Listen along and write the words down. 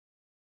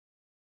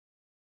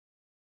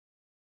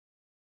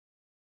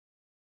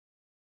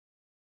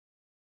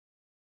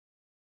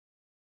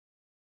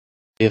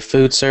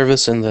food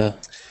service and the...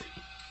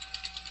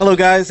 Hello,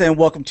 guys, and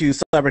welcome to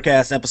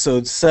Cybercast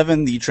Episode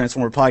 7, the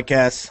Transformer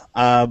Podcast.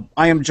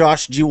 I am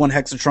Josh, G1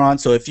 Hexatron,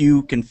 so if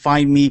you can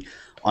find me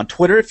on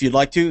Twitter, if you'd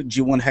like to,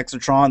 G1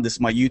 Hexatron. This is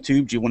my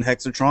YouTube, G1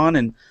 Hexatron,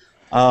 and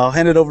I'll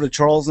hand it over to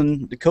Charles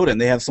and Dakota, and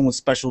they have someone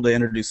special to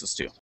introduce us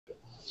to.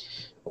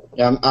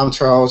 Yeah, I'm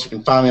Charles. You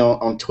can find me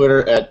on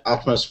Twitter at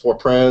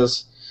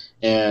Optimus4Prez,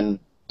 and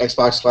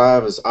Xbox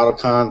Live is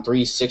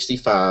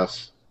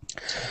Autocon365.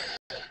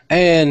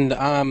 And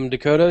I'm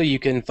Dakota. You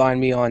can find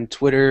me on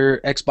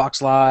Twitter,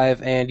 Xbox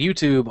Live, and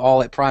YouTube,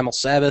 all at Primal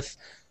Sabbath.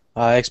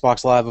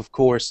 Xbox Live, of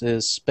course,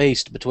 is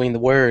spaced between the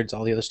words.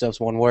 All the other stuff's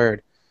one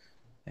word.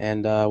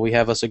 And we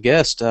have us a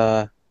guest,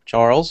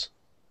 Charles.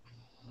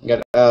 We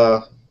got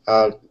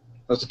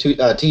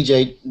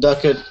TJ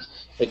Duckett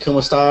at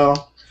Kuma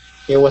Style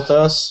here with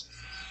us.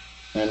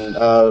 And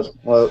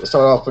we'll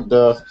start off with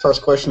the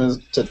first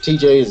question to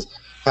TJ is,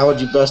 how would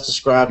you best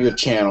describe your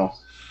channel?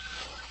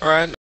 All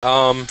right.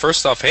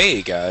 First off,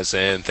 hey guys,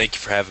 and thank you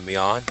for having me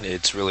on.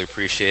 It's really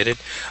appreciated.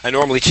 I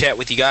normally chat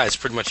with you guys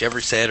pretty much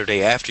every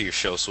Saturday after your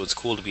show, so it's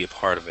cool to be a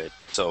part of it.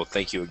 So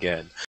thank you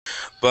again.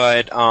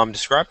 But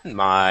describing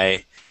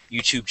my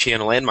YouTube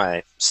channel and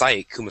my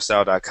site,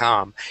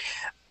 kumastyle.com,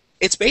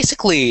 it's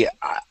basically,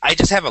 I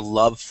just have a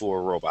love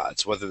for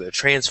robots, whether they're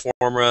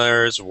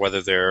Transformers or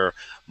whether they're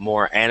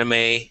more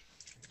anime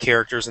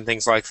characters and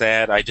things like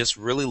that. I just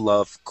really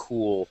love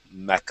cool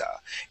mecha,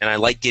 and I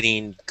like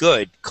getting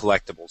good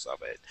collectibles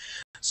of it.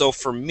 So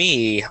for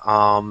me,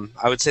 I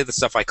would say the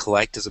stuff I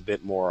collect is a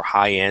bit more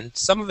high-end.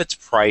 Some of it's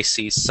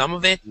pricey, some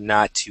of it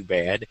not too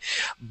bad,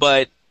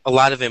 but a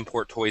lot of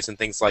import toys and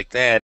things like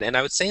that. And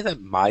I would say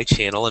that my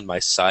channel and my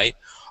site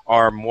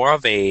are more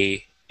of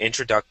a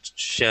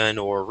introduction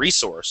or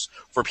resource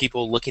for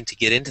people looking to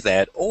get into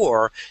that,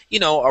 or, you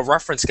know, a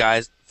reference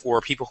guide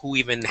for people who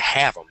even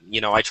have them. You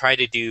know, I try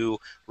to do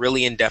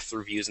really in-depth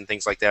reviews and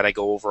things like that. I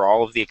go over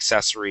all of the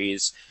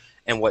accessories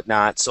and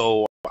whatnot.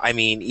 So, I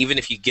mean, even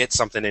if you get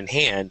something in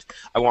hand,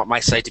 I want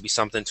my site to be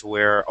something to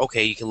where,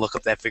 okay, you can look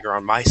up that figure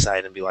on my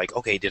site and be like,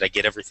 okay, did I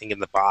get everything in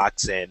the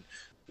box and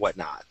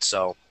whatnot?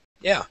 So,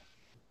 yeah.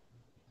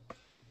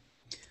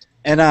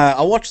 And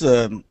I watched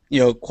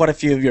quite a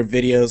few of your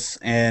videos,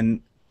 and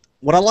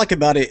what I like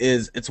about it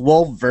is it's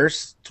well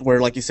versed, where,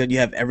 like you said, you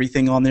have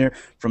everything on there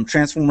from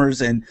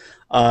Transformers, and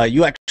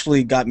you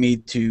actually got me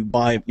to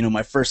buy,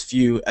 my first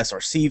few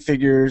SRC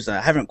figures.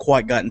 I haven't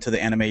quite gotten to the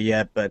anime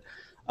yet, but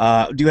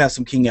I do have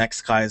some King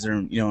X Kaiser,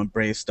 and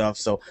Brave stuff.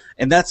 So,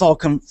 and that's all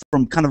come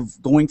from kind of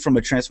going from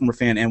a Transformer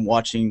fan and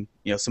watching,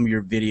 some of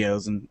your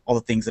videos and all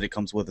the things that it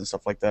comes with and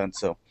stuff like that. And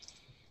so,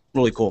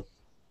 really cool.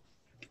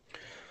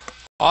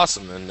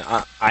 Awesome, and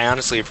I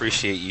honestly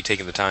appreciate you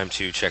taking the time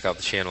to check out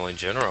the channel in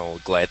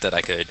general. Glad that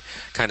I could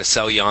kind of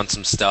sell you on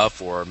some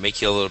stuff or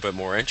make you a little bit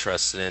more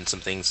interested in some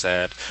things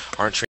that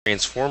aren't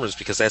Transformers,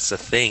 because that's the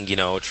thing,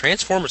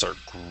 Transformers are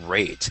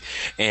great,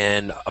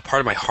 and a part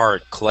of my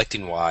heart,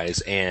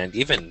 collecting-wise and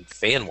even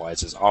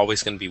fan-wise, is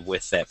always going to be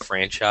with that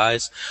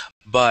franchise,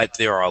 but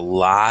there are a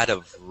lot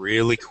of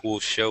really cool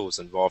shows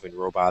involving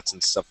robots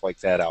and stuff like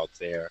that out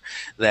there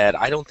that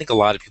I don't think a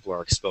lot of people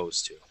are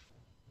exposed to.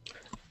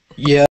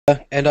 Yeah,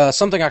 and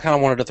something I kind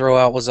of wanted to throw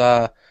out was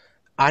I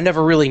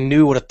never really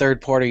knew what a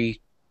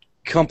third-party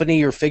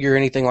company or figure or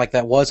anything like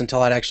that was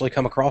until I'd actually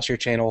come across your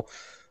channel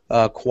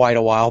quite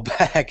a while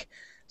back.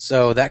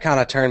 So that kind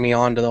of turned me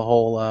on to the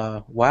whole,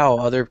 wow,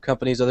 other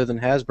companies other than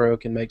Hasbro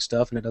can make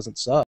stuff and it doesn't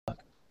suck.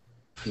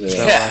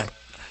 Yeah.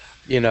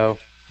 So,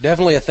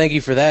 definitely a thank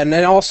you for that. And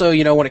then also,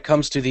 when it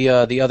comes to the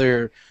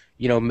other,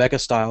 mecha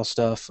style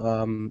stuff,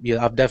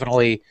 I've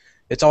definitely,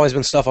 it's always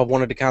been stuff I've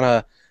wanted to kind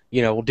of,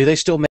 do they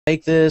still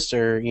make this,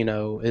 or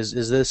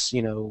is this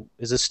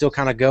still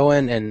kind of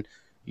going? And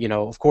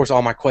of course,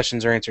 all my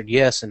questions are answered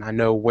yes, and I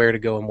know where to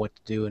go and what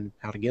to do and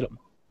how to get them.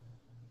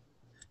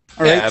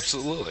 All right. Yeah,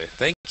 absolutely.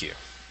 Thank you.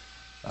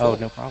 Oh,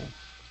 no problem.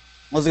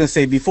 I was gonna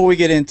say, before we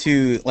get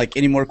into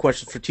any more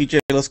questions for TJ,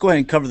 let's go ahead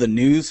and cover the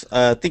news.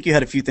 I think you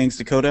had a few things,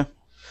 Dakota.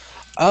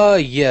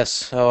 Yes.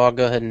 So I'll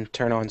go ahead and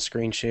turn on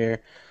screen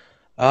share.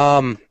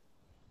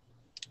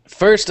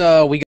 First,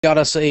 we got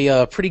us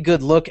a pretty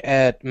good look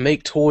at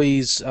Make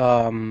Toys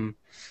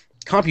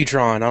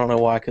Computron. I don't know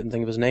why I couldn't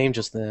think of his name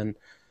just then.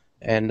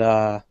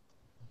 And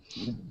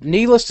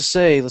needless to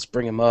say, let's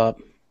bring him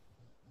up.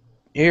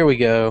 Here we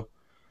go.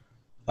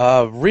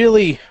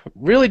 Really,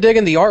 really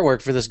digging the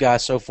artwork for this guy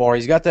so far.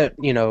 He's got that,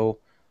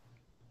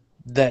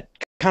 that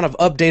kind of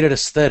updated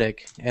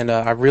aesthetic, and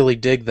I really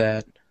dig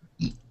that.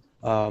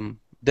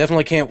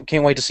 Definitely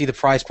can't wait to see the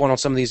price point on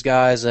some of these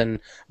guys, and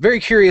very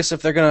curious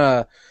if they're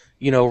gonna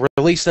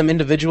release them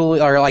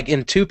individually or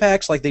in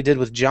 2-packs like they did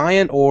with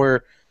Giant,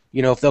 or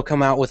if they'll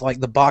come out with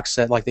the box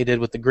set like they did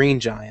with the Green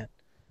Giant.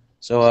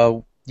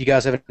 So, you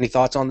guys have any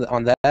thoughts on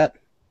that?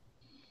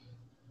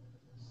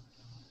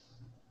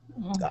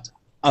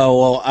 Oh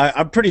well,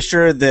 I'm pretty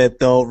sure that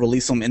they'll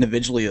release them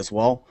individually as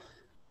well.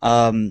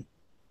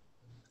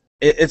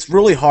 It's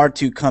really hard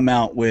to come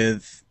out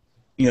with,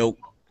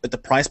 at the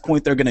price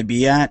point they're going to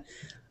be at,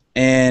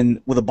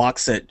 and with a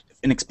box set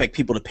and expect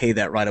people to pay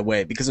that right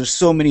away, because there's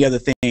so many other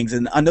things.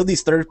 And I know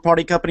these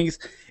third-party companies,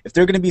 if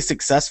they're going to be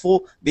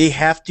successful, they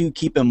have to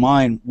keep in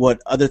mind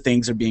what other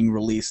things are being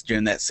released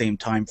during that same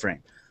time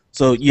frame.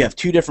 So you have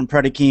 2 different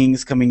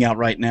Predakings coming out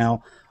right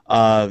now.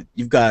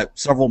 You've got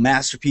several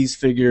Masterpiece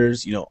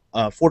figures,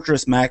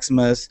 Fortress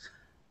Maximus.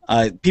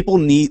 People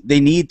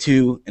need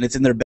to, and it's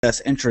in their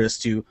best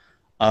interest to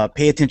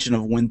pay attention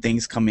of when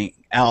things coming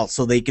out,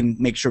 so they can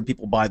make sure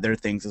people buy their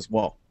things as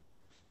well.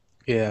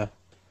 Yeah.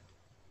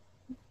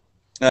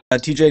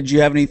 TJ, do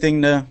you have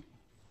anything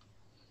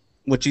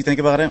what you think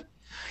about it?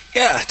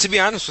 Yeah, to be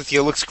honest with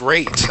you, it looks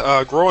great.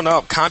 Growing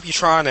up,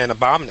 Computron and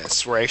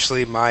Abominus were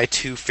actually my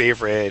 2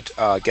 favorite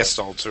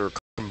Gestalt or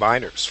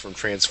combiners from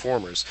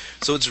Transformers.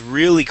 So it's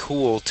really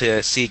cool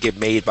to see it get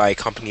made by a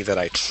company that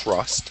I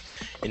trust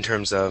in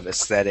terms of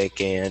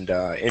aesthetic and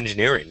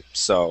engineering.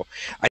 So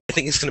I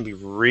think it's going to be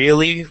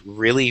really,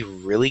 really,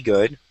 really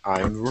good.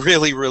 I'm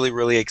really, really,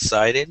 really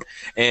excited.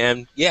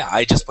 And yeah,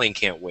 I just plain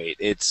can't wait.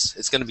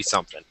 It's going to be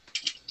something.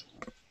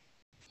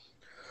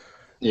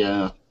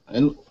 Yeah,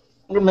 and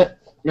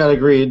gotta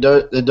agree. It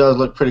does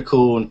look pretty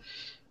cool, and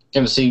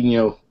kind of see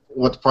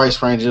what the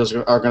price ranges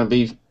are going to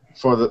be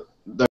for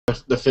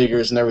the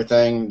figures and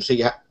everything.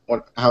 See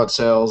how it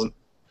sells.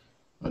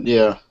 But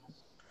yeah.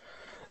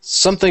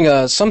 Something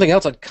else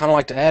I'd kind of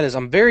like to add is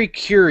I'm very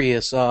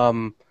curious.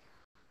 The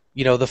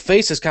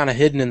face is kind of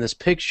hidden in this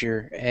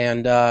picture,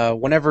 and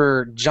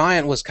whenever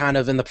Giant was kind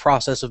of in the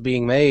process of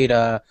being made,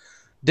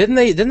 didn't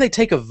they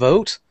take a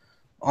vote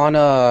on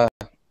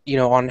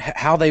on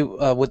how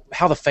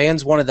how the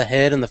fans wanted the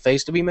head and the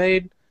face to be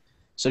made?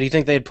 So do you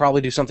think they'd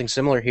probably do something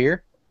similar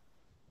here?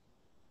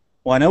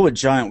 Well, I know with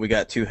Giant we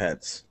got 2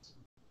 heads,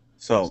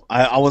 so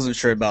I wasn't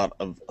sure about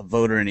a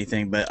vote or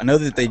anything, but I know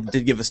that they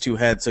did give us 2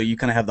 heads, so you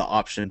kind of have the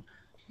option.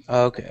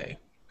 Okay,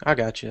 I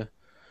got you.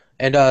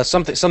 And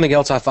something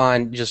else I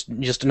find,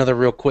 just another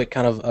real quick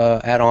kind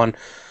of add on.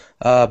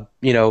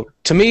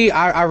 To me,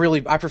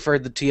 I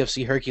preferred the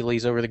TFC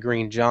Hercules over the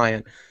Green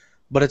Giant,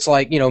 but it's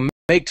like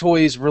Make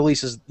Toys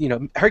releases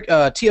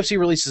TFC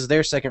releases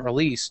their second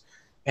release,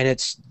 and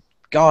it's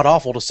god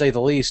awful to say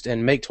the least.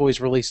 And Make Toys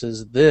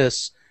releases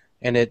this,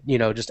 and it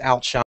just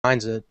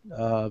outshines it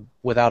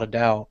without a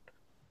doubt,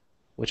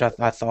 which I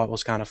thought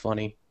was kind of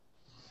funny.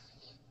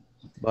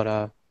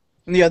 But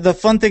yeah, the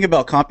fun thing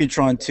about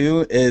Computron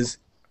too is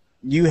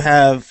you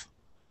have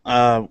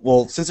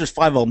since there's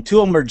 5 of them, 2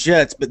 of them are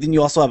jets, but then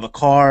you also have a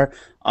car.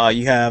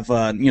 You have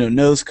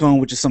nose cone,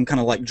 which is some kind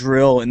of like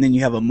drill, and then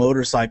you have a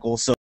motorcycle.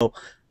 So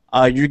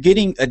you're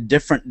getting a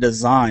different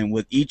design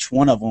with each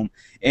one of them.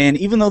 And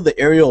even though the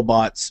aerial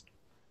bots,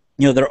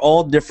 they're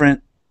all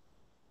different,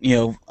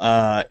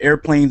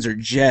 airplanes or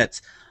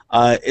jets,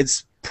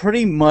 it's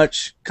pretty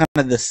much kind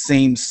of the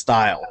same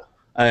style,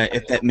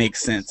 if that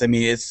makes sense. I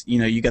mean, it's,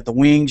 you got the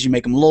wings, you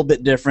make them a little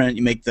bit different,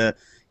 you make the,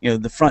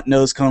 the front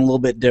nose cone a little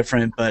bit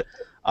different, but,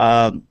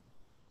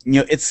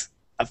 it's,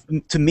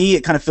 to me,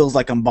 it kind of feels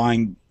like I'm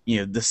buying,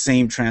 the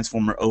same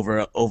Transformer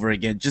over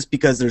again, just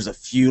because there's a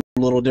few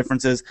little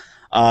differences.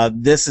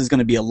 This is going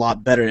to be a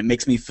lot better. It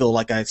makes me feel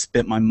like I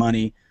spent my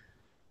money,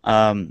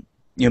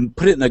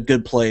 put it in a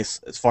good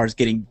place as far as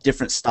getting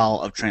different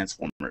style of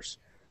Transformers.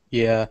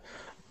 yeah,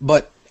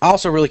 but I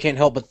also really can't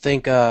help but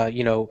think,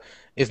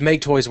 if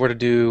Make Toys were to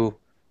do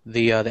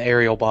the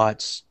aerial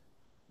bots,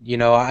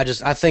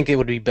 I think it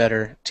would be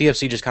better.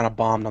 TFC just kind of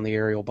bombed on the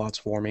aerial bots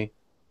for me.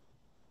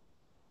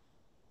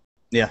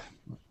 Yeah.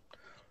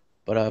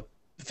 But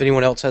if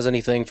anyone else has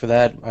anything for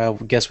that, I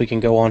guess we can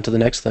go on to the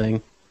next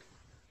thing.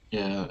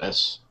 Yeah,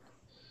 that's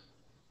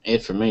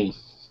it for me.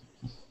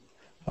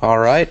 All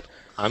right.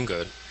 I'm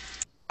good.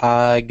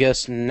 I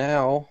guess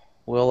now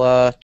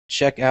we'll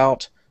check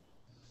out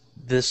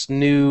this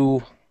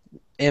new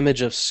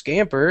image of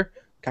Scamper,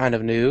 kind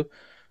of new,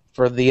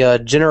 for the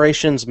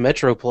Generations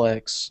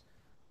Metroplex.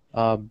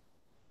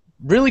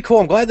 Really cool.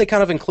 I'm glad they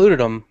kind of included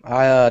him.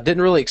 I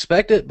didn't really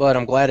expect it, but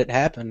I'm glad it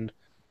happened.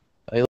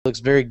 He looks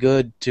very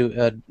good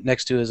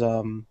next to his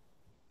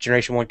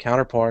Generation 1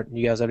 counterpart.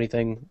 You guys have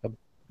anything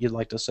you'd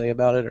like to say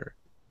about it? Or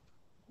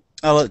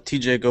I'll let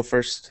TJ go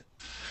first.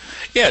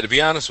 Yeah, to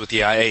be honest with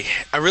you, I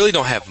really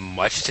don't have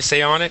much to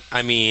say on it.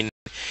 I mean,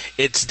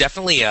 it's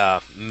definitely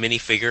a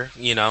minifigure,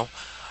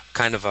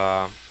 kind of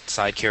a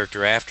side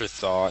character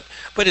afterthought,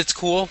 but it's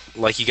cool.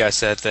 Like you guys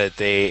said, that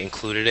they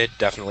included it.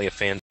 Definitely a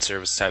fan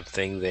service type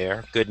thing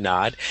there. Good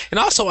nod. And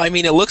also, I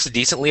mean, it looks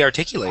decently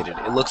articulated.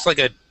 It looks like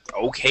a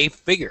okay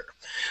figure.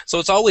 So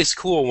it's always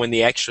cool when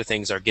the extra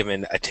things are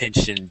given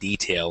attention and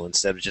detail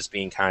instead of just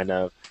being kind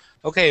of,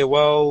 okay,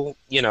 well,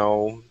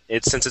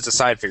 since it's a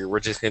side figure, we're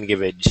just going to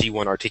give it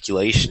G1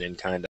 articulation and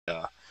kind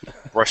of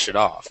brush it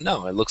off.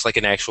 No, it looks like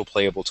an actual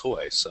playable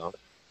toy, so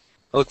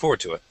I look forward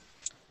to it.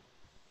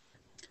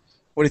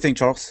 What do you think,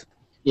 Charles?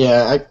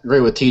 Yeah, I agree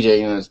with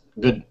TJ. It's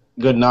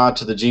good nod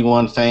to the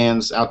G1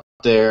 fans out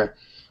there.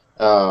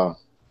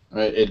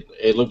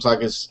 It looks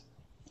like it's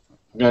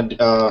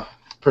gonna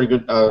pretty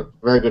good,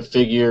 very good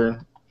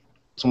figure.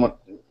 Somewhat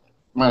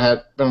might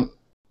have been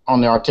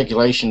on the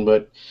articulation,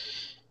 but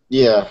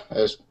yeah,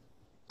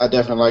 I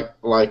definitely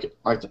like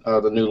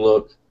the new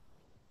look.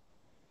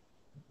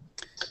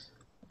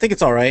 I think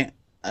it's all right.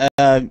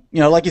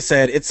 Like you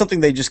said, it's something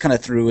they just kind of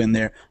threw in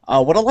there.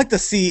 What I'd like to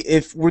see,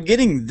 if we're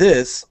getting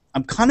this,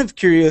 I'm kind of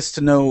curious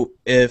to know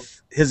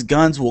if his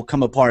guns will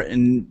come apart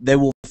and they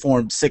will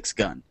form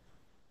 6-gun.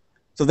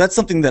 So that's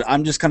something that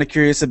I'm just kind of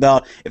curious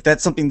about. If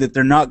that's something that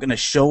they're not going to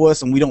show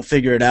us and we don't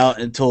figure it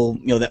out until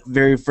that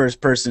very first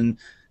person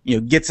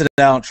gets it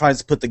out and tries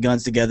to put the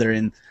guns together,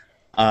 and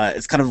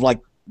it's kind of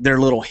like their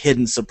little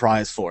hidden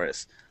surprise for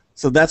us.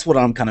 So that's what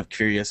I'm kind of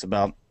curious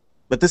about.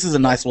 But this is a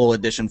nice little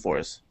addition for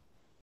us.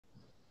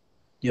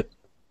 Yep.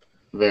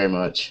 Very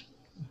much.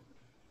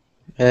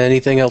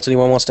 Anything else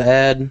anyone wants to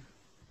add?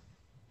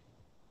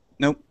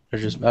 Nope. Or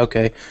just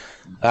okay.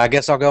 I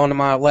guess I'll go into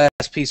my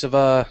last piece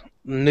of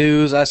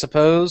news, I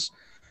suppose.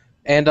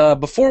 And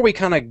before we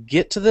kind of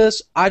get to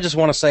this, I just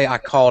want to say I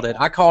called it.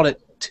 I called it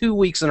 2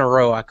 weeks in a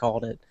row. I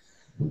called it.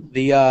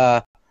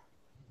 The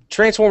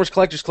Transformers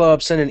Collectors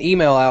Club sent an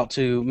email out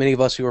to many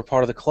of us who were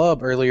part of the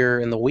club earlier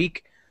in the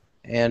week,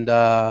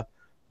 and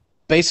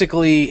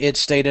basically it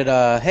stated,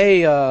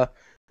 hey,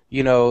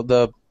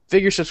 the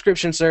figure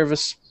subscription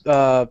service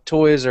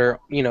toys are,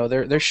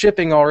 they're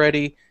shipping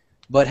already,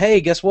 but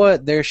hey, guess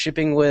what? They're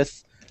shipping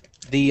with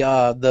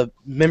the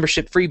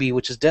membership freebie,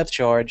 which is depth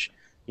charge.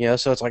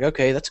 So it's like,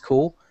 okay, that's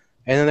cool.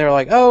 And then they're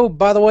like, oh,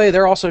 by the way,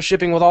 they're also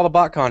shipping with all the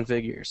BotCon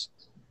figures.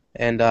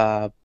 And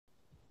I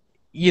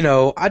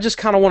just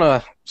kind of want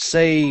to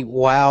say,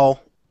 wow.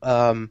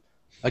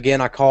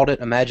 Again, I called it.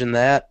 Imagine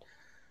that.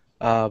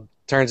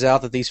 Turns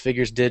out that these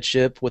figures did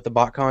ship with the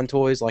BotCon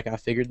toys, like I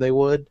figured they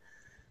would.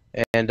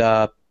 And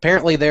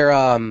apparently they're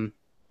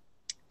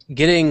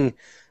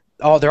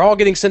they're all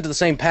getting sent to the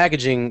same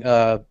packaging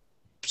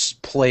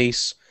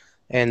place.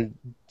 And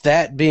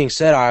that being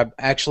said, I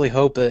actually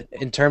hope that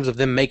in terms of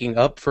them making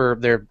up for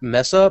their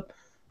mess up,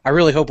 I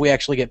really hope we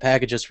actually get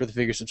packages for the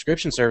figure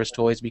subscription service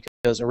toys,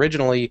 because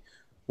originally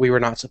we were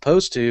not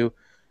supposed to.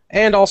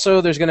 And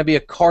also there's going to be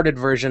a carded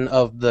version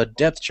of the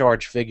depth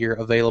charge figure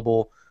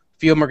available. A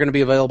few of them are going to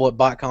be available at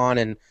BotCon,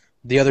 and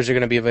the others are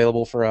going to be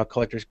available for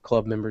Collectors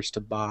Club members to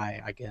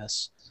buy, I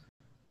guess.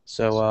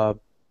 So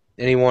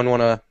anyone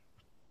want to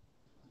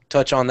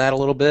touch on that a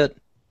little bit?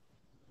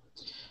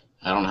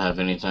 I don't have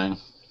anything.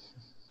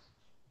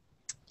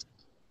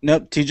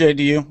 Nope. TJ,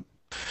 do you?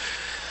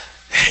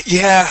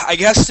 Yeah, I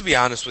guess to be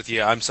honest with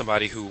you, I'm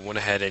somebody who went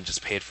ahead and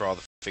just paid for all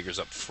the figures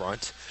up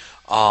front.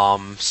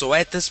 So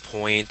at this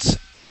point,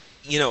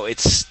 it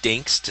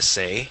stinks to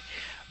say,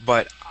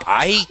 but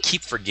I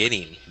keep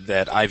forgetting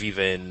that I've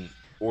even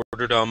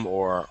ordered them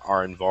or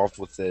are involved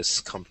with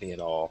this company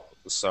at all.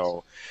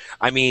 So,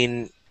 I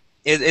mean,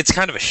 it's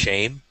kind of a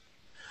shame,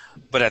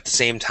 but at the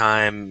same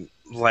time,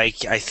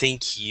 like I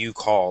think you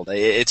called,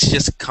 it's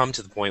just come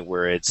to the point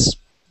where it's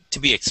to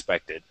be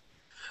expected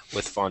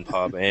with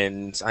FunPub.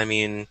 And, I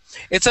mean,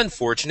 it's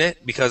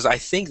unfortunate because I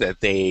think that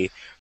they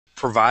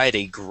provide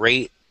a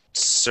great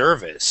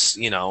service,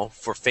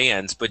 for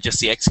fans, but just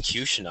the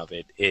execution of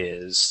it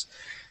is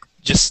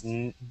just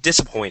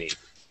disappointing,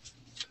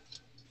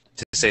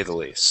 to say the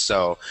least.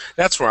 So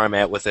that's where I'm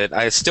at with it.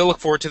 I still look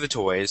forward to the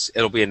toys.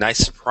 It'll be a nice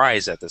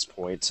surprise at this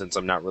point, since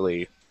I'm not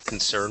really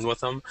concerned with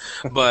them.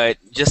 But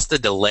just the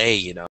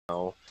delay,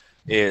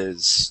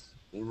 is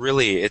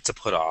really, it's a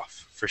put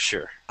off for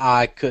sure.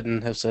 I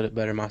couldn't have said it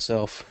better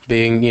myself,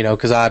 being,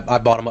 because I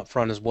bought them up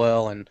front as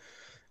well, and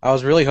I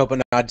was really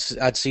hoping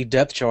I'd see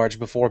depth charge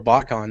before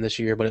BotCon this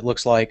year, but it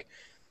looks like,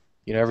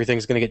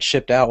 everything's going to get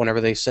shipped out whenever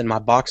they send my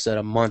box set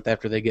a month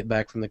after they get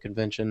back from the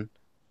convention.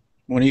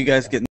 When are you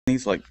guys getting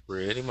these? Like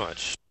Pretty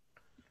much.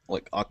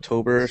 Like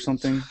October or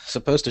something?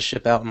 Supposed to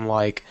ship out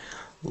in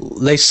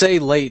they say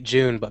late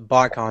June, but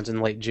BotCon's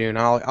in late June.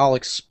 I'll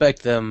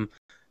expect them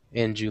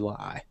in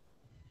July.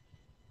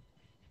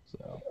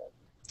 So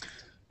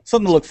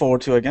something to look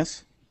forward to, I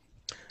guess.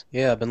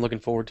 Yeah, I've been looking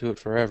forward to it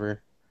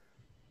forever.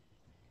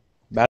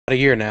 About a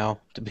year now,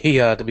 to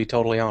be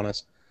totally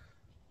honest.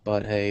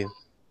 But hey,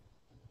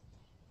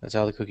 that's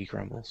how the cookie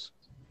crumbles.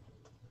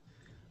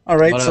 All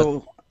right,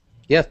 so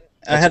yeah,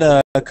 I had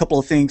a couple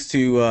of things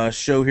to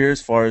show here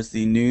as far as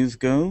the news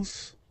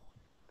goes.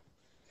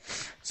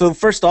 So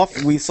first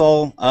off, we've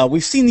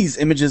seen these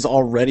images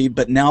already,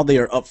 but now they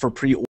are up for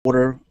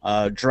pre-order.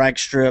 Drag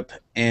Strip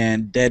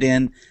and Dead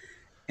End,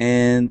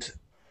 and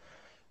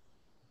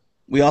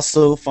we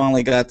also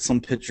finally got some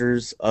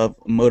pictures of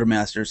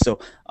Motormaster. So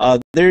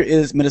there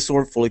is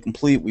Metasaur fully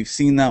complete. We've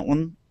seen that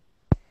one.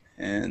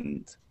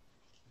 And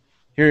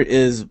here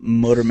is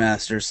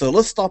Motormaster. So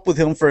let's stop with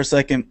him for a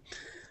second.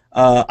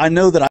 I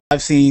know that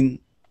I've seen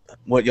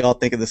what y'all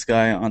think of this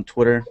guy on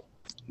Twitter,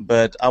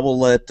 but I will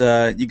let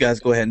you guys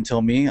go ahead and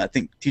tell me. I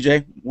think,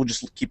 TJ, we'll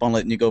just keep on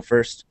letting you go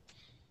first.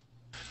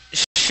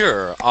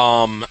 Sure.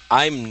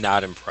 I'm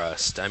not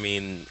impressed. I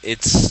mean,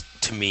 it's,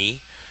 to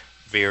me,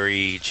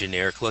 very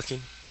generic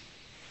looking.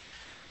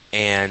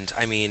 And,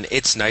 I mean,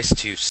 it's nice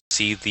to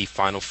see the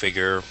final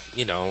figure,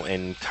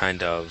 and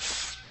kind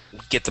of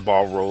get the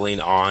ball rolling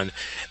on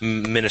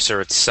Minosaur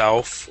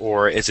itself,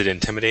 or is it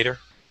Intimidator?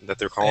 that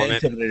they're calling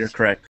it. Intimidator,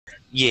 correct.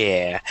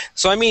 Yeah.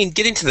 So, I mean,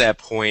 getting to that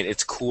point,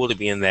 it's cool to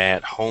be in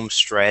that home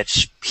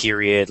stretch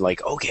period.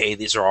 Like, okay,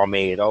 these are all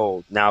made.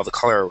 Oh, now the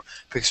color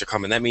picks are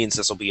coming. That means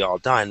this will be all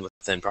done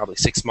within probably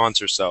 6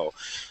 months or so.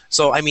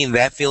 So, I mean,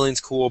 that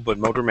feeling's cool, but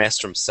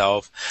Motormaster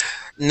himself,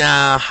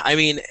 nah. I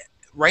mean,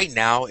 right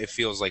now, it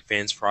feels like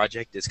Fans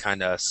Project is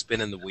kind of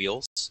spinning the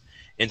wheels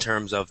in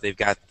terms of they've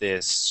got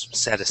this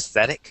set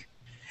aesthetic,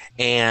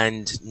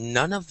 and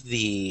none of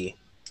the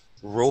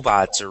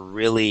robots are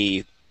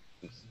really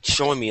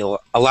showing me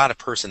a lot of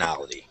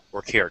personality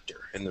or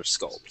character in their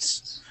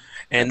sculpts.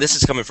 And this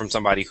is coming from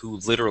somebody who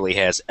literally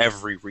has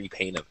every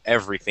repaint of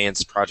every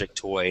Fans Project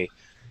toy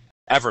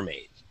ever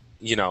made.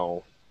 You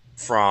know,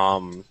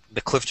 from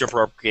the Cliff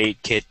Jumper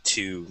upgrade kit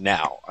to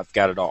now. I've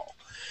got it all.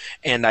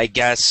 And I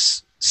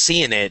guess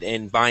seeing it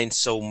and buying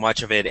so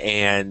much of it,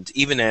 and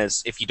even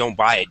as if you don't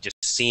buy it, just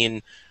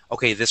seeing,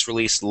 okay, this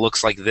release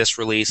looks like this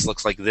release,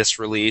 looks like this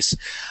release,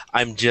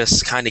 I'm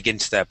just kind of getting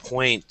to that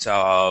point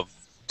of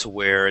to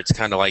where it's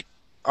kind of like,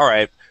 all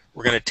right,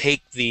 we're going to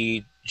take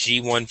the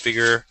G1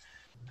 figure,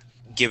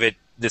 give it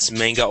this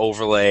manga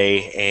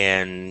overlay,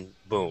 and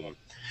boom.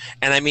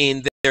 And I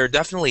mean, there are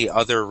definitely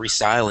other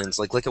restylings.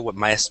 Like, look at what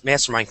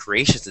Mastermind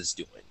Creations is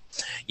doing.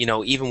 You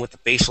know, even with the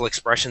facial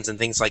expressions and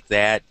things like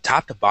that,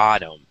 top to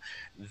bottom,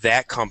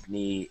 that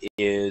company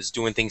is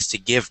doing things to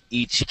give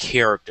each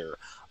character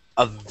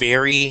a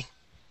very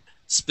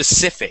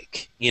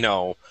specific, you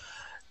know,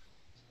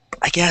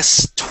 I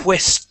guess,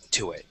 twist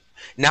to it.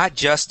 Not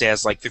just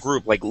as, like, the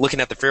group, like, looking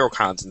at the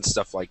Ferrocons and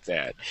stuff like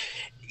that.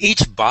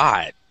 Each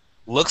bot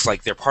looks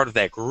like they're part of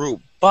that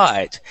group,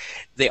 but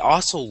they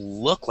also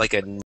look like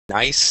a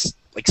nice,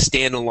 like,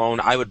 standalone,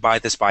 I would buy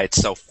this by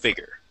itself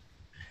figure.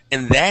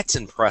 And that's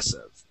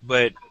impressive.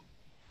 But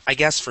I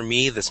guess for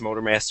me, this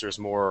Motormaster is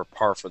more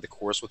par for the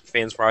course with the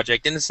Fans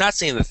Project. And it's not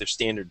saying that their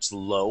standard's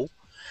low,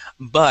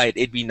 but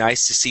it'd be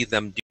nice to see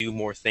them do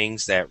more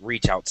things that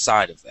reach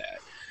outside of that.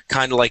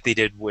 Kind of like they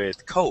did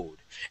with Code.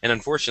 And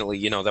unfortunately,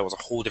 you know, that was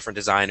a whole different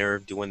designer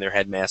doing their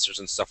headmasters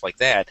and stuff like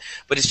that.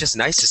 But it's just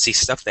nice to see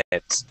stuff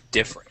that's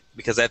different.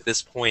 Because at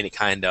this point, it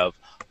kind of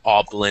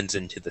all blends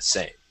into the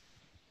same.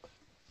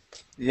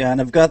 Yeah, and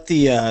I've got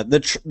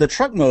the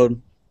truck mode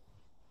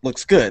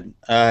looks good.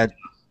 It's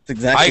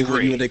exactly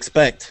what you would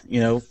expect, you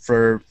know,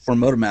 for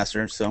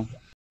Motormaster. So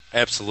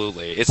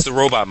absolutely, it's the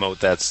robot mode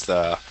that's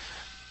the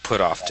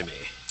put off to me.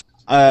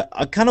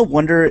 I kind of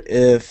wonder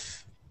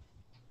if,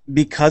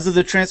 because of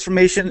the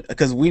transformation,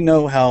 because we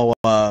know how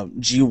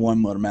G1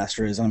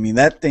 Motormaster is. I mean,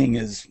 that thing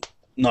is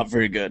not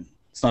very good.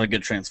 It's not a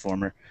good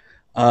transformer.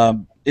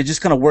 It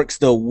just kind of works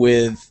though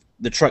with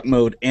the truck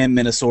mode and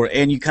Minosaur,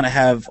 and you kind of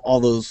have all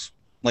those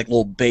like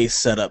little base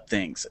setup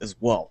things as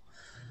well.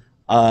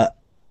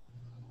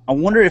 I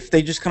wonder if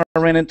they just kind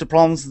of ran into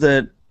problems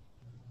that,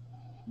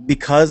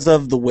 because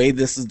of the way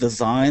this is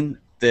designed,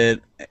 that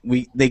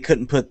they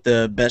couldn't put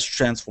the best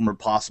transformer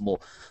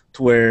possible,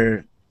 to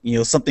where, you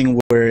know, something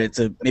where it's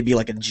maybe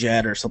like a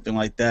jet or something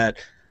like that,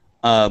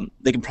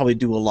 they can probably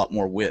do a lot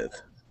more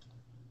with.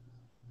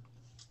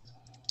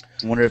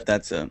 I wonder if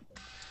that's a...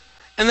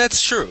 And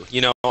that's true.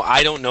 You know,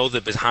 I don't know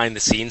the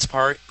behind-the-scenes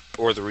part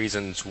or the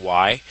reasons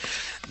why.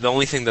 The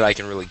only thing that I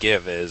can really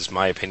give is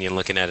my opinion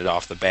looking at it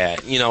off the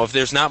bat. You know, if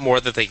there's not more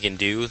that they can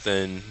do,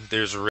 then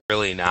there's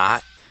really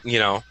not, you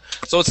know.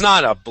 So it's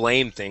not a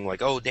blame thing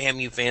like, oh, damn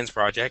you, Fans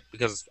Project,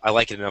 because I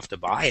like it enough to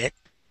buy it.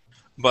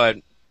 But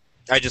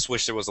I just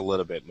wish there was a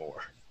little bit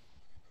more.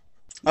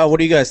 What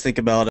do you guys think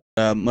about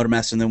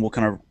Motormaster, and then we'll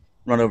kind of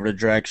run over to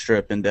Drag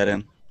Strip and Dead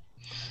End?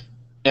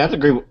 Yeah, I have to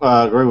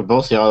agree with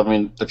both of y'all. I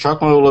mean, the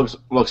truck mode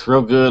looks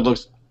real good.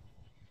 Looks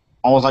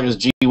almost like its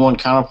G1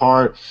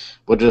 counterpart,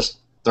 but just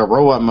the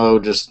robot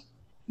mode just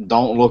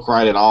don't look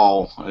right at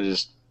all.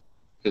 It's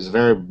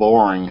very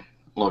boring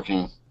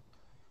looking.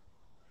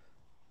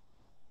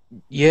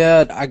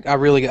 Yeah, I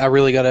really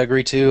got to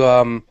agree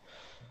too.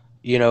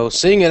 You know,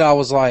 seeing it, I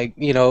was like,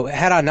 you know,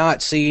 had I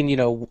not seen, you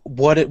know,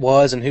 what it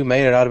was and who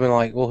made it, I'd have been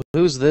like, well,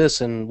 who's this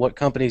and what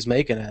company's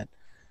making it?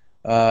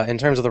 In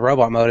terms of the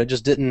robot mode, it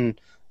just didn't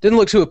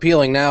look too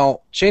appealing.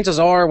 Now, chances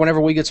are, whenever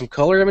we get some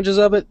color images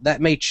of it, that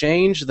may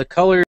change. The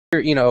color,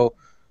 you know,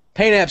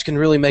 paint apps can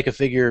really make a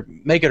figure,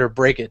 make it or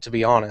break it, to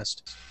be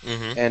honest.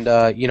 Mm-hmm.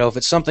 And, you know, if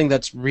it's something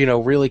that's, you know,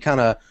 really kind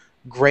of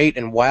great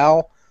and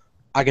wow,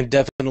 I can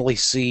definitely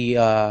see,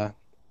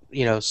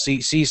 you know,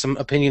 see some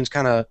opinions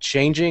kind of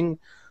changing.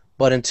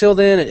 But until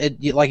then,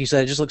 it like you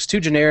said, it just looks too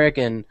generic.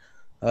 And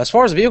as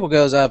far as the vehicle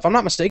goes, if I'm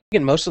not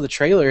mistaken, most of the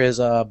trailer is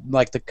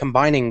like the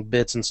combining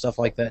bits and stuff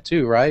like that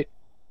too, right?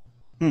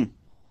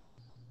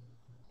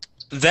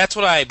 That's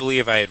what I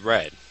believe I had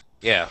read.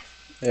 Yeah.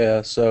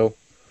 Yeah. So,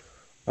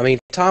 I mean,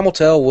 time will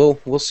tell.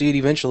 We'll see it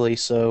eventually.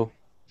 So.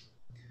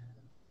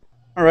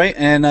 All right,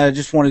 and I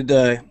just wanted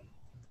to...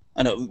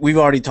 I know we've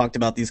already talked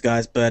about these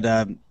guys, but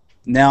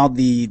now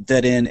the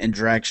Dead End and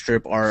Drag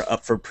Strip are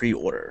up for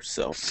pre-order.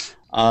 So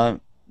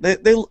they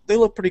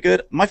look pretty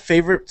good. My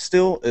favorite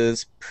still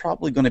is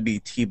probably going to be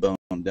T-Bone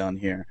down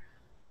here,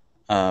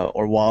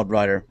 or Wild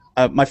Rider.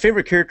 My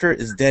favorite character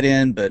is Dead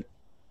End, but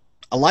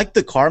I like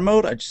the car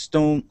mode. I just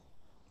don't.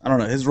 I don't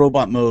know. His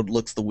robot mode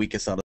looks the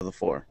weakest out of the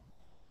four.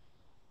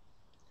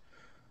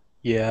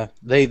 Yeah,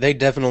 they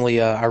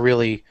definitely. I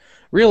really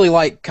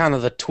like kind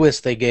of the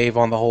twist they gave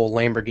on the whole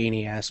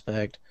Lamborghini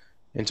aspect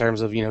in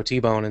terms of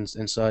T-Bone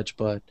and such.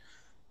 But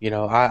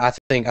I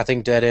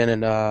think Dead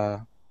End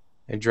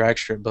and Drag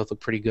Strip both look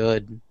pretty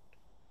good.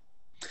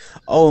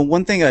 Oh, and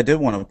one thing I did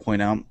want to point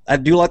out, I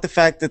do like the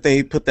fact that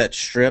they put that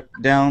strip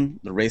down,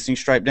 the racing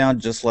stripe down,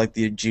 just like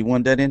the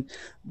G1 Dead End.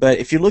 But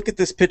if you look at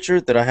this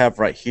picture that I have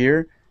right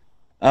here,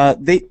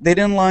 they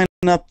didn't line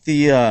up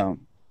the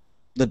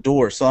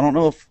door, so I don't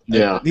know if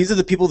these are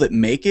the people that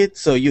make it.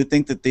 So you'd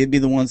think that they'd be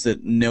the ones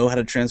that know how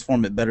to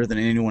transform it better than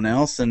anyone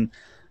else. And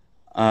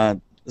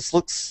this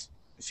looks,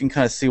 if you can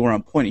kind of see where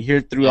I'm pointing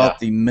here throughout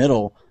the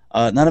middle,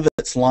 none of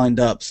it's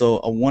lined up. So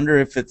I wonder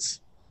if it's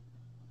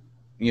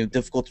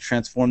difficult to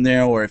transform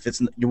there, or if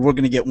we're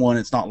going to get one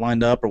it's not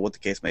lined up, or what the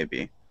case may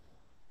be.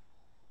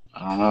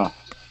 I don't know.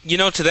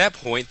 To that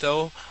point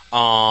though,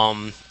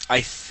 I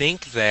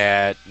think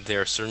that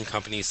there are certain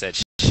companies that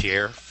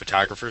share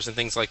photographers and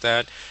things like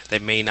that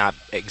may not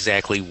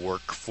exactly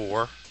work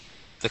for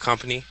the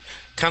company,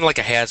 kind of like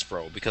a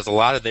Hasbro, because a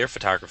lot of their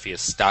photography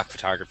is stock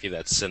photography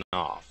that's sent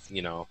off,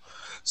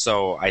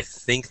 so I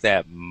think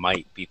that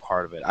might be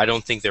part of it. I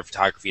don't think their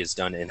photography is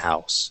done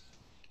in-house.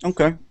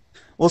 Okay.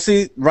 We'll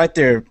see right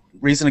there.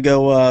 Reason to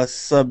go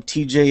sub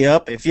TJ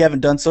up. If you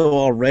haven't done so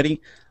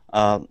already,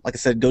 like I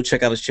said, go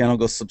check out his channel.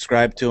 Go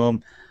subscribe to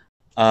him.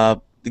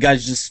 The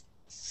guy's just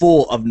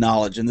full of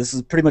knowledge, and this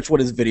is pretty much what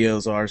his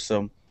videos are,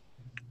 so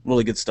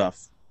really good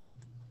stuff.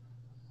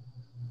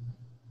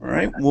 All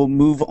right, we'll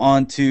move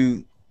on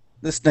to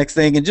this next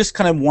thing, and just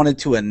kind of wanted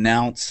to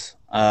announce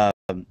that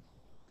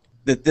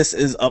this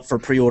is up for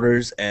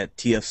pre-orders at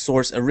TF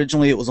Source.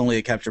 Originally, it was only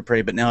at Capture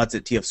Prey, but now it's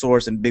at TF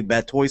Source and Big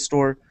Bad Toy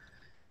Store.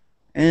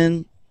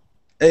 And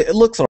it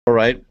looks all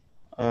right.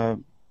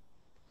 I'm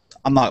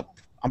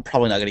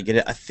probably not gonna get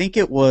it. I think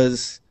it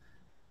was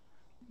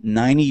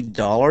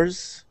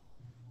 $90.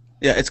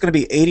 Yeah, it's gonna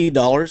be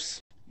 $80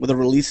 with a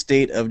release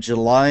date of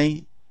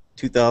July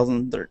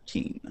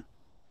 2013.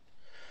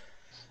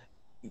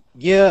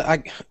 Yeah,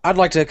 I'd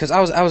like to, because I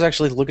was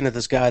actually looking at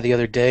this guy the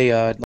other day.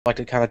 I'd like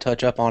to kind of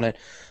touch up on it.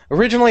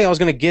 Originally, I was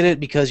gonna get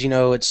it because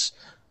it's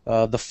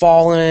the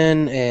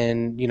Fallen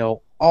and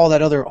all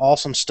that other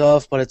awesome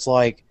stuff, but it's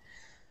like.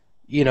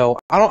 I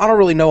don't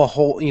really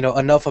know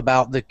enough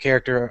about the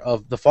character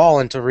of the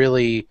Fallen to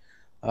really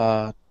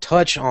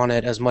touch on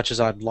it as much as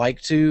I'd like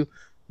to,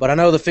 but I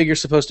know the figure's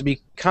supposed to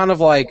be kind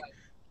of like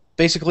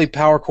basically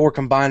Power Core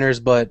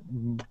combiners, but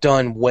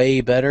done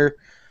way better.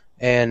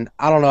 And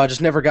I don't know, I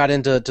just never got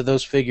into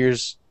those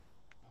figures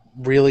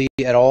really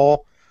at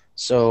all.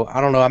 So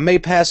I don't know, I may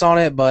pass on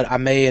it, but I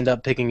may end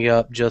up picking it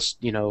up just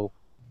to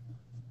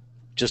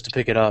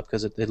pick it up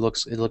because it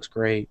looks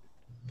great.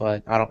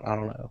 But I don't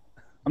know.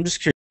 I'm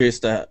just curious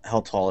to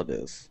how tall it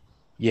is.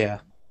 Yeah.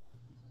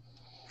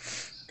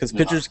 Because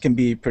pictures can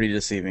be pretty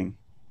deceiving.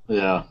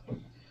 Yeah.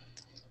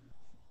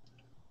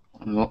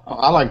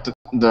 I like the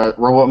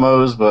robot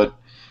modes, but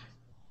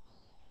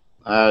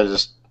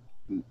that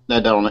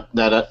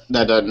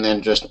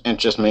doesn't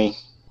interest me.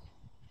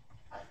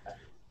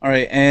 All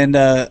right, and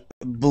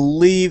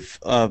believe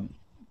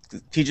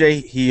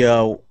TJ, he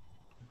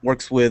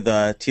works with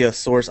TF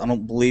Source. I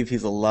don't believe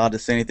he's allowed to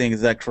say anything. Is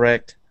that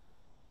correct?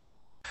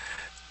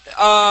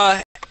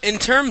 In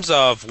terms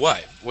of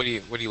what? What are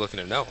you looking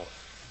to know?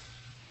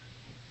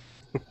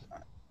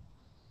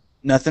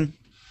 Nothing.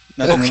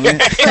 Nothing. Okay.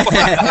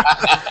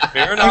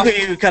 Fair enough.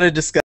 You kind of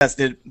discussed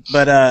it,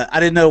 but I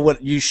didn't know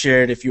what you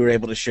shared, if you were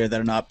able to share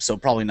that or not. So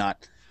probably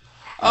not.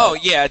 Oh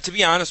yeah, to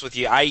be honest with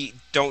you, I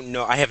don't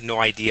know. I have no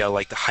idea,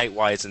 like the height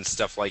wise and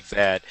stuff like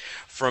that.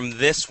 From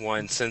this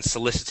one, since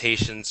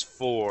solicitations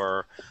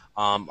for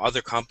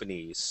other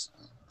companies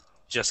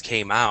just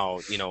came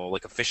out,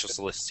 like official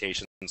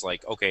solicitations,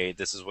 like, okay,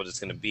 this is what it's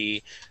going to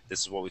be,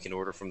 this is what we can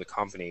order from the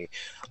company.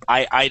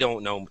 I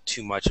don't know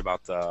too much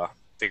about the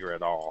figure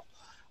at all.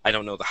 I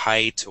don't know the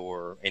height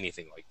or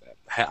anything like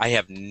that. I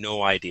have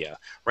no idea.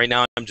 Right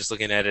now, I'm just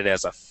looking at it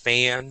as a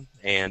fan,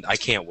 and I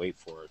can't wait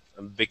for it.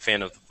 I'm a big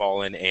fan of the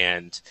Fallen,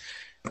 and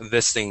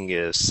this thing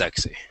is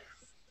sexy.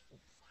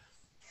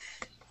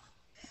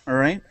 All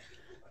right.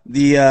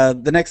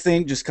 The next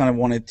thing, just kind of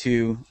wanted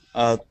to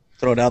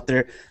throw it out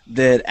there,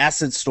 that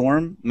Acid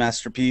Storm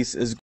Masterpiece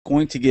is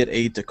going to get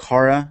a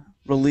Takara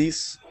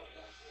release.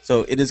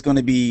 So it is going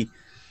to be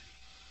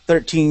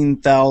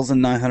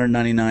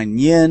 13,999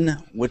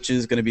 yen, which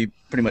is going to be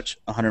pretty much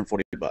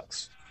 140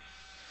 bucks.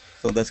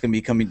 So that's going to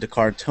be coming to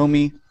Takara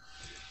Tomy,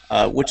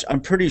 which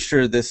I'm pretty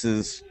sure this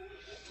is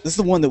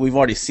the one that we've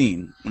already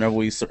seen whenever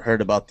we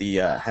heard about the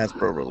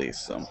Hasbro release.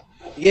 So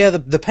yeah,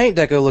 the paint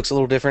deco looks a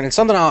little different, and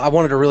something I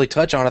wanted to really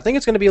touch on. I think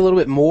it's going to be a little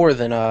bit more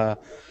than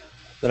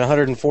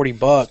 140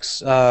 bucks,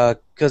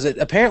 because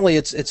apparently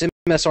it's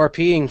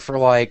MSRPing for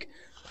like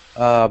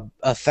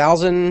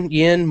 1,000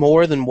 yen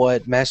more than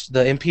what the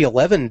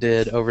MP11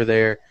 did over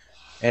there.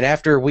 And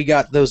after we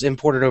got those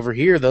imported over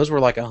here, those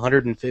were like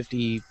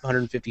 150,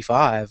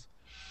 155.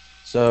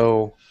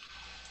 So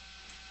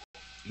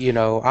I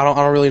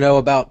don't really know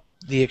about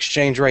the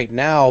exchange rate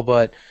now,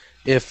 but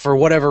if for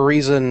whatever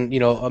reason,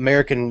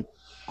 American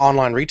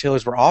online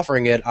retailers were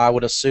offering it, I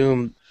would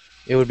assume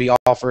it would be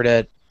offered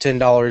at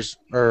 $10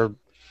 or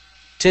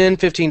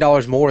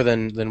 $15 more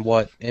than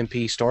what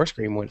MP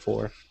Starscream went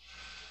for.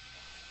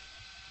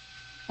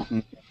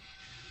 I'm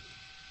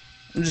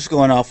just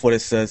going off what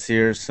it says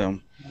here, so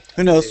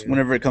who knows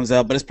whenever it comes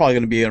out, but it's probably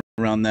going to be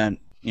around that,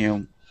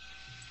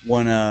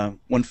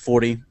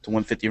 140 to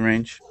 150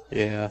 range.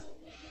 Yeah.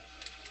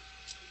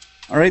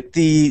 All right,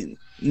 the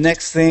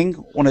next thing I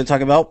wanted to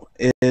talk about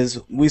is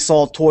we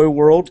saw Toy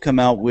World come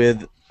out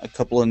with a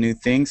couple of new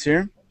things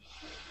here.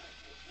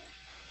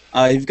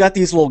 You've got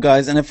these little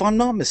guys, and if I'm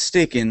not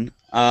mistaken,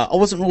 I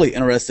wasn't really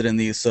interested in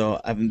these, so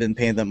I haven't been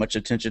paying that much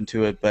attention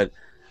to it, but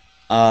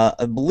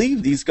I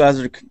believe these guys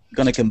are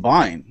going to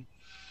combine.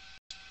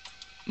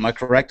 Am I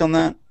correct on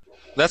that?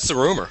 That's the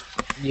rumor.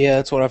 Yeah,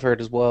 that's what I've heard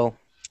as well.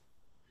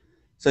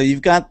 So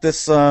you've got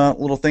this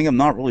little thing. I'm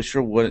not really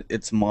sure what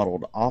it's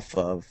modeled off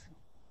of.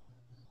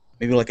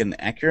 Maybe like an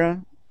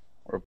Acura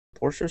or a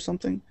Porsche or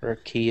something? Or a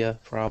Kia,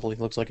 probably.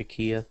 Looks like a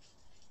Kia.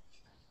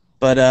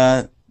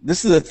 But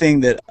this is the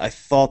thing that I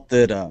thought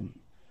that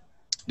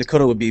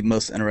Dakota would be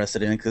most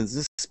interested in, because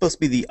this is supposed to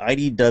be the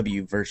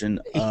IDW version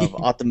of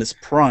Optimus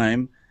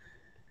Prime.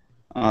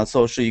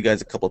 So I'll show you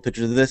guys a couple of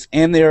pictures of this.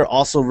 And they're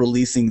also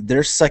releasing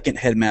their second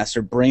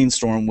headmaster,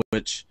 Brainstorm,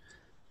 which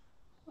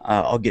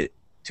I'll get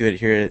to it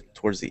here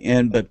towards the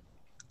end. But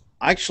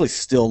I actually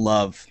still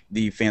love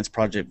the Fans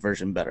Project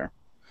version better.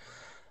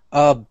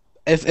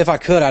 If I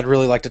could, I'd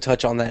really like to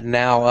touch on that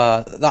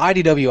now. The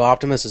IDW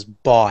Optimus is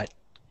bought.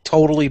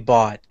 Totally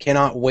bought.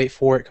 Cannot wait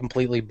for it.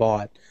 Completely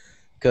bought.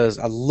 Because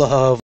I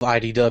love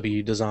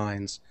IDW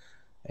designs.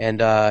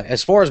 And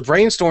as far as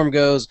Brainstorm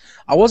goes,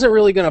 I wasn't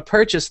really going to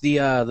purchase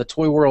the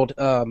Toy World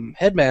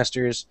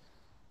Headmasters,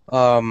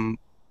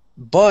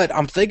 but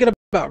I'm thinking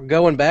about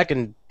going back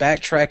and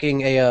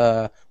backtracking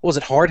what was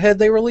it, Hardhead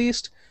they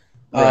released?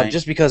 Right.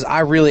 Just because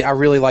I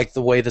really like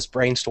the way this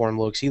Brainstorm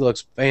looks. He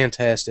looks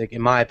fantastic,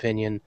 in my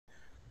opinion.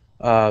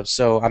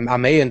 So I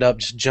may end up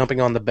just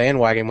jumping on the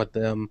bandwagon with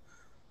them,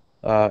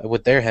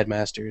 with their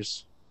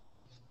Headmasters.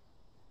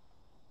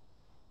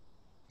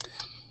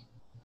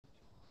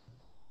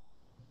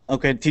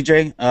 Okay,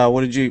 TJ,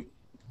 what did you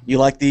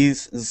like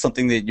these? Is this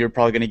something that you're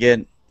probably going to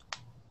get,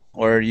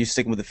 or are you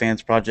sticking with the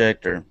Fans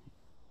Project, or?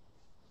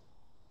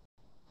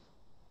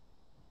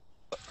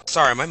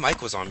 Sorry, my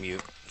mic was on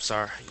mute.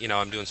 Sorry,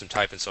 I'm doing some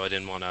typing, so I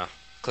didn't want to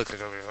click.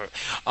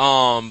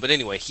 But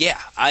anyway, yeah,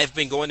 I've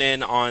been going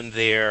in on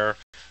their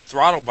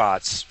throttle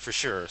bots for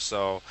sure.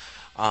 So,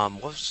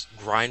 what was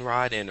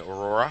Grindrod and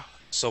Aurora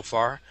so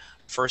far?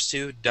 First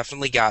two,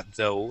 definitely got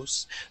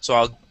those. So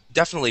I'll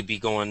definitely be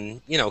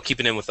going,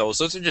 keeping in with those.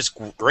 Those are just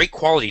great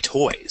quality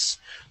toys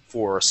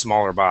for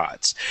smaller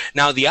bots.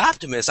 Now, the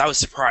Optimus, I was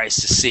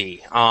surprised to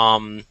see.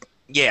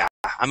 Yeah,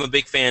 I'm a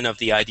big fan of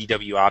the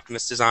IDW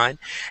Optimus design,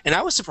 and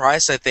I was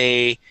surprised that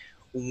they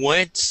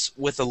went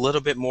with a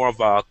little bit more of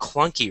a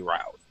clunky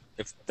route,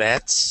 if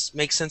that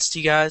makes sense to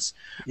you guys,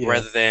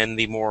 rather than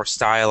the more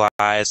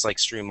stylized, like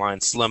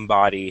streamlined, slim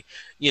body,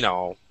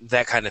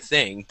 that kind of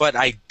thing. But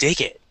I dig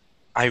it.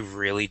 I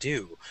really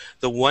do.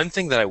 The one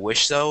thing that I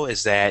wish, though,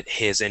 is that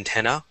his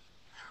antenna,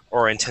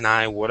 or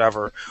antennae,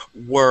 whatever,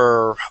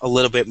 were a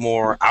little bit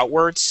more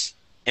outwards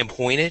and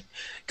pointed,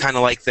 kind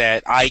of like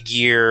that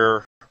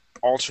iGear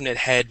alternate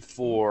head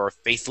for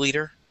Faith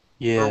Leader,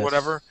 or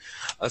whatever.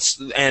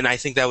 And I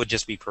think that would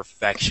just be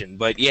perfection.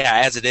 But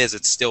yeah, as it is,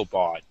 it's still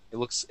bought.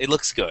 It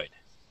looks good.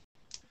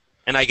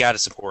 And I gotta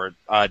support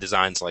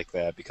designs like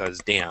that, because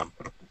damn,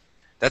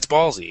 that's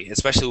ballsy,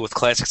 especially with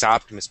Classics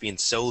Optimus being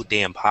so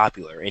damn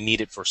popular and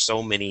needed for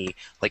so many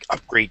like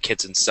upgrade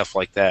kits and stuff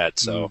like that.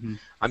 So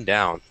I'm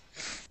down.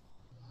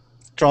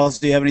 Charles,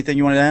 do you have anything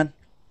you want to add?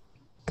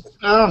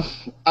 I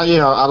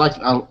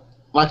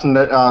like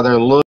their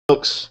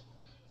looks,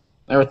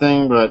 and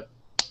everything, but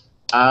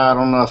I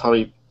don't know if I'll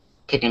be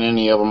picking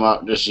any of them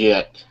up just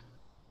yet.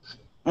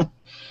 All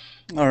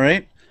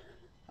right.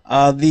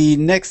 The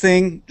next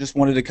thing, just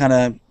wanted to kind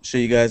of show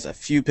you guys a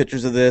few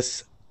pictures of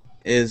this,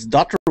 is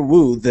Dr.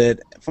 Wu,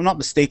 that, if I'm not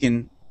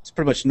mistaken, is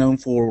pretty much known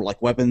for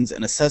like weapons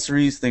and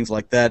accessories, things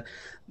like that.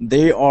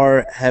 They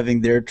are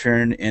having their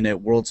turn in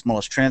at World's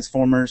Smallest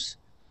Transformers.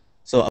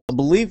 So I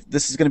believe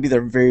this is going to be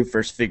their very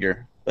first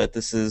figure, but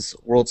this is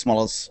World's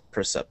Smallest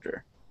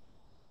Perceptor.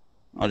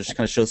 I'll just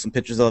kind of show some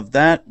pictures of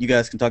that. You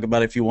guys can talk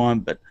about it if you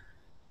want, but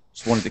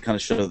just wanted to kind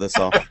of show this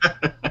off.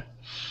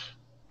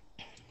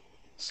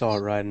 Saw it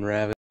riding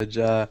Ravage.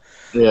 Yeah.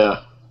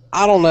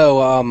 I don't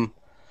know.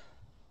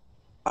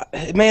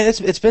 Man,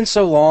 it's been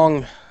so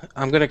long.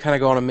 I'm gonna kind of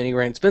go on a mini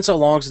rant. It's been so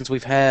long since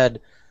we've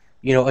had,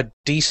 a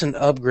decent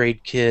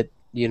upgrade kit,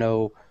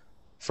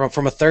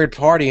 from a third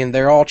party, and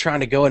they're all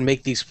trying to go and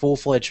make these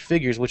full-fledged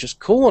figures, which is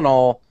cool and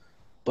all.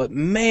 But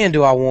man,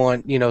 do I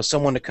want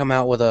someone to come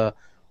out with a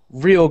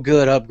real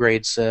good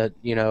upgrade set.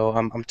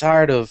 I'm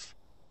tired of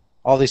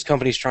all these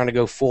companies trying to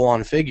go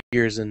full-on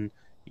figures, and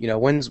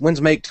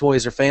when's Make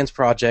Toys or Fans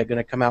Project going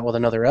to come out with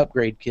another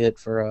upgrade kit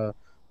for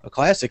a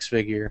classics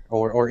figure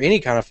or any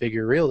kind of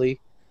figure really.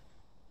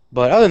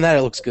 But other than that,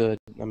 it looks good.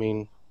 I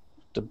mean,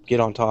 to get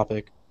on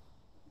topic.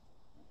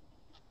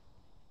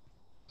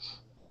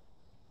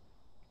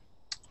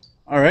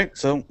 All right,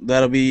 so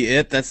that'll be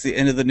it. That's the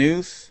end of the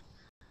news.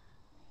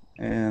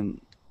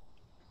 And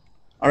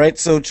all right,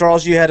 so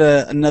Charles, you had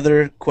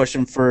another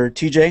question for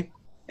TJ,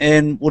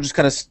 and we'll just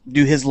kind of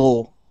do his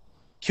little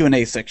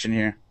Q&A section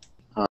here.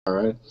 All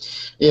right.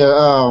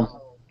 Yeah.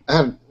 I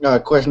had a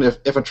question.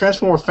 If a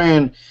Transformer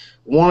fan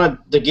wanted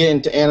to get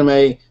into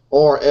anime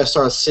or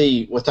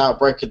SRC without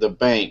breaking the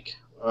bank,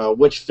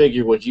 which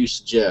figure would you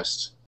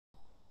suggest?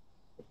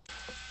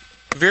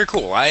 Very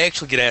cool. I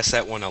actually get asked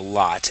that one a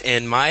lot,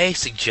 and my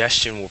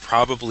suggestion will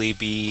probably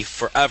be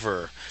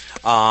forever.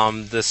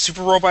 The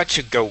Super Robot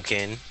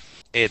Chigokin.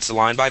 It's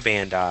aligned by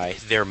Bandai.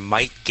 Their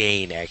Might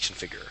Gain action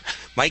figure.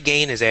 Might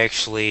Gain is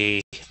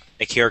actually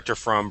a character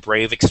from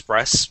Brave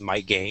Express.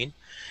 Might Gain.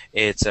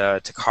 It's a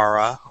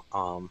Takara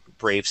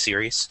Brave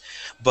series,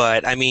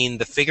 but I mean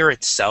the figure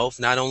itself.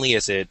 Not only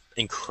is it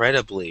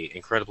incredibly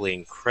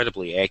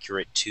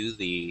accurate to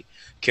the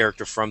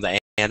character from the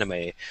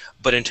anime,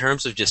 but in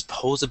terms of just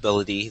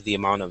posability, the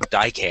amount of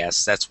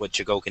diecast, that's what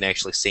Chigokin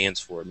actually stands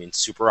for. I mean,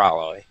 super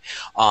alloy.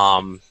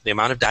 The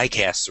amount of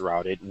diecast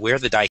throughout it, where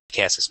the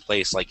diecast is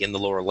placed, like in the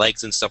lower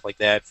legs and stuff like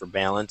that, for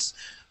balance,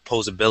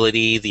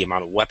 posability, the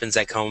amount of weapons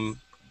that come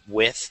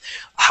with,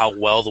 how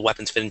well the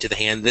weapons fit into the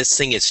hand. This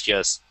thing is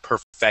just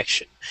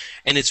perfection.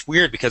 And it's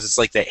weird because it's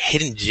like that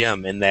hidden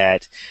gem in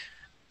that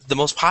the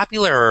most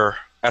popular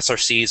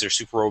SRCs or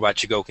Super Robot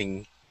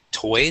Chigokin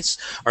toys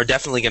are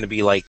definitely going to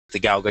be like the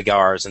Gal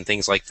Gagars and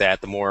things like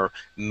that, the more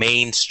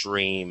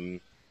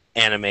mainstream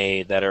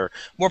anime that are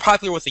more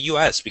popular with the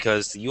US,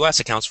 because the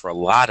US accounts for a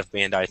lot of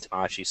Bandai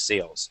Tamashii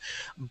sales.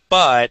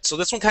 But so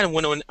this one kind of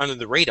went under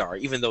the radar,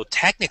 even though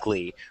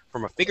technically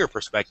from a figure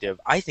perspective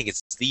I think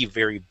it's the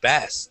very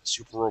best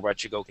Super Robot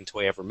Chigokin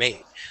toy ever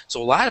made. So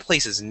a lot of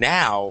places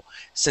now,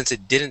 since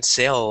it didn't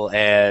sell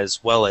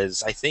as well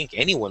as I think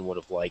anyone would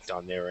have liked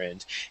on their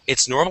end,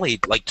 it's normally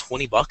like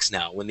 $20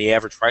 now, when the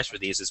average price for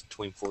these is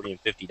between $40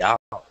 and $50.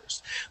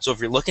 So if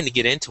you're looking to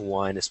get into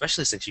one,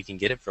 especially since you can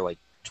get it for like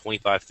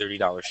 $25,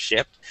 $30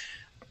 shipped,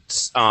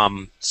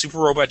 Super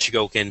Robot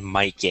Chigokin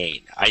Might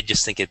Gain. I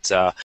just think it's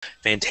a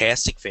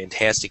fantastic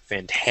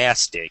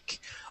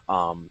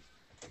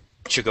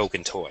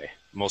Chigokin toy,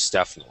 most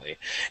definitely.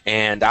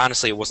 And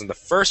honestly, it wasn't the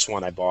first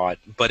one I bought,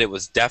 but it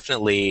was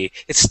definitely,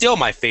 it's still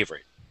my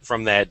favorite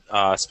from that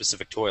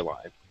specific toy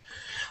line.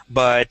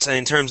 But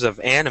in terms of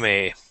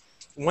anime,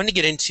 one to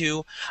get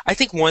into, I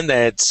think one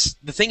that's,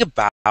 the thing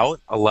about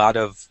a lot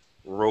of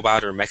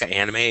robot or mecha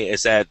anime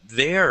is that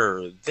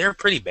they're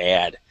pretty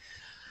bad.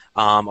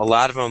 A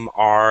lot of them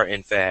are,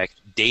 in fact,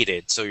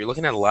 dated. So you're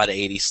looking at a lot of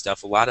 80s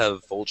stuff, a lot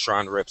of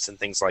Voltron rips and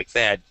things like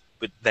that,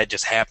 but that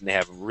just happen to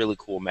have really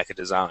cool mecha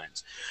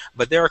designs.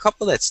 But there are a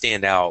couple that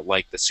stand out,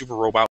 like the Super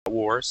Robot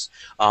Wars.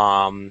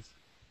 The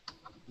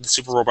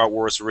Super Robot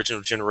Wars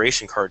original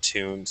generation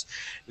cartoons,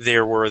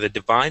 there were the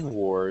Divine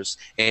Wars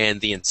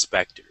and the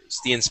Inspectors.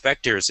 The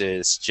Inspectors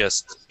is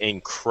just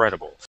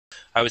incredible.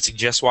 I would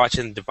suggest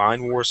watching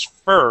Divine Wars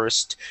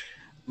first,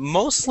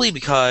 mostly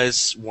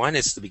because, one,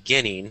 it's the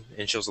beginning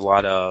and shows a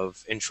lot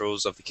of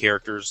intros of the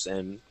characters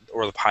and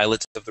or the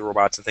pilots of the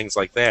robots and things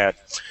like that.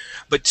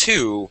 But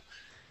two,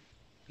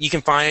 you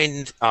can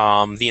find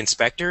the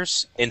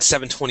Inspectors in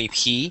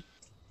 720p.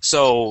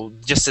 So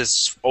just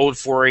this old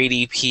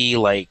 480p,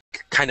 like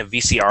kind of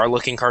VCR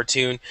looking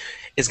cartoon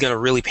is going to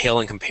really pale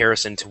in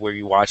comparison to where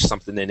you watch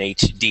something in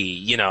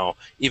HD, you know,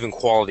 even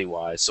quality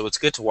wise. So it's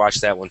good to watch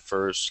that one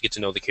first, get to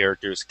know the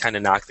characters, kind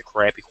of knock the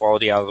crappy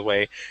quality out of the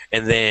way,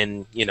 and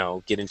then, you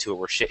know, get into it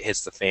where shit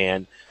hits the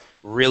fan.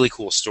 Really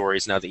cool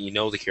stories now that you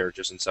know the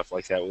characters and stuff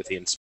like that with the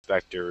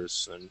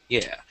Inspectors, and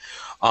yeah.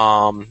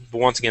 But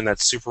once again,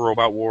 that's Super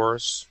Robot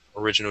Wars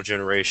original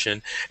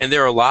generation, and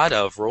there are a lot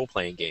of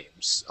role-playing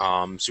games,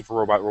 Super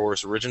Robot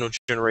Wars original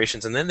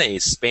generations, and then they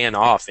span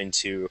off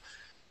into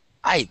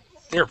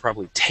there are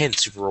probably 10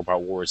 Super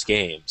Robot Wars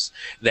games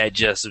that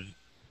just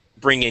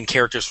bring in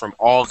characters from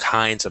all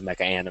kinds of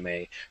mecha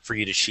anime for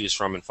you to choose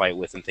from and fight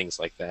with and things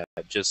like that.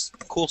 Just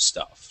cool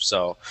stuff.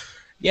 So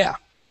yeah.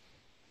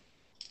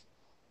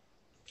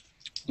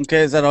 Okay,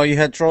 is that all you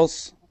had,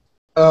 Trolls?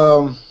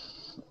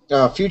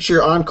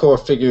 Future Encore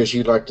figures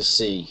you'd like to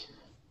see?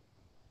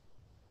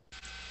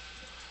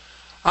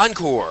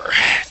 Encore.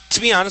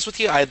 To be honest with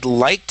you, I'd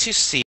like to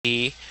see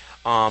a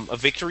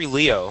Victory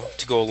Leo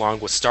to go along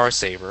with Star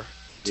Saber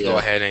to go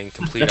ahead and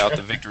complete out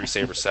the Victory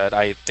Saber set.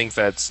 I think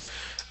that's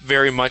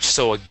very much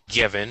so a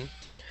given.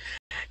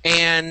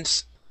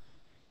 And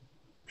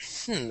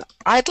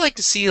I'd like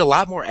to see a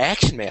lot more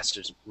Action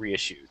Masters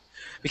reissued,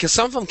 because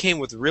some of them came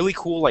with really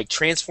cool like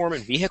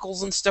transforming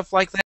vehicles and stuff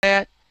like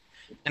that.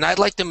 And I'd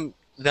like them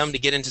to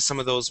get into some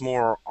of those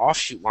more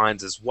offshoot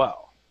lines as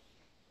well,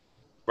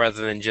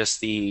 rather than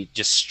just the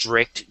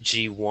strict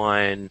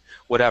G1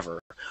 whatever.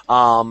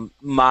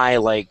 My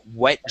like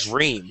wet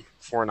dream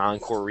for an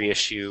Encore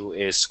reissue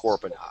is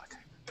Scorponok.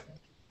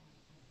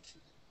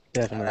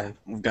 Definitely.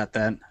 We've got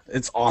that.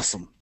 It's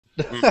awesome.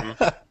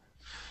 Mm-hmm.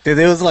 Dude,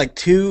 there was like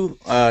two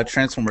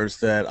Transformers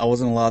that I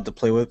wasn't allowed to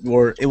play with,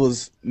 or it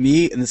was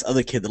me and this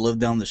other kid that lived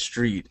down the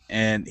street,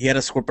 and he had a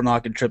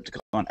Scorponok and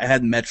Trypticon. I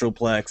had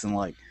Metroplex and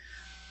like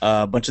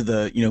a bunch of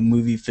the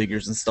movie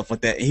figures and stuff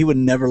like that. He would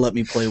never let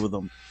me play with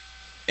them,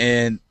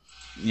 and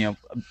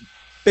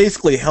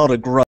basically held a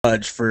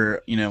grudge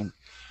for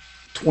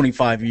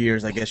 25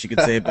 years, I guess you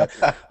could say. But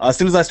as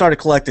soon as I started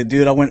collecting,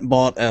 dude, I went and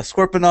bought a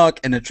Scorponok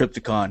and a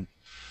Trypticon.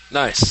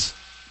 Nice.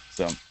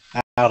 So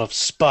Out of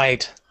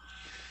spite.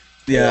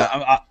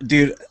 yeah,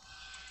 dude,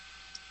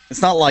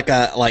 it's not like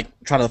I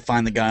try to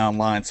find the guy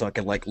online so I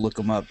can like look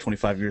him up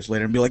 25 years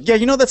later and be like, yeah,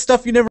 that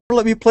stuff you never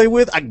let me play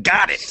with, I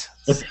got it.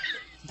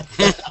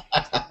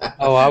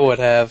 Oh, I would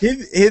have.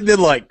 He'd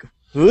been like,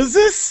 who is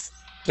this?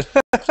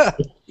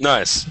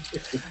 Nice.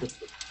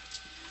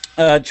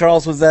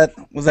 Charles, was that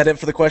it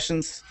for the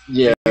questions?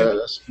 Yeah,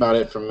 that's about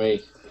it for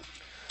me.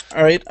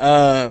 All right,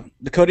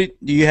 Dakota,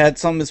 you had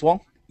some as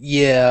well?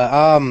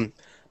 Yeah.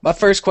 My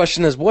first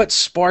question is, what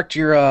sparked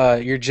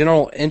your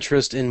general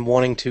interest in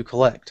wanting to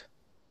collect?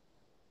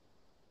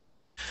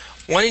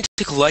 Wanting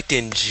to collect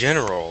in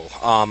general,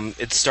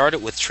 it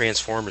started with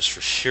Transformers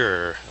for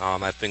sure.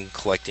 I've been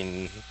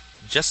collecting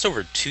just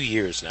over 2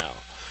 years now.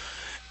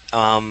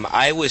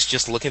 I was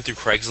just looking through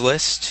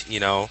Craigslist,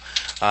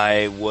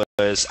 I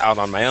was out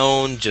on my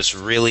own, just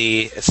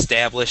really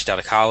established out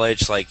of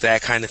college, like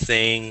that kind of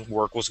thing.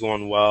 Work was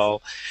going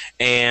well,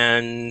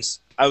 and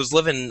I was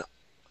living,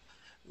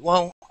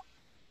 well,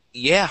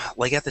 yeah,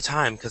 like at the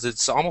time, because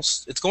it's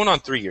going on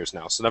 3 years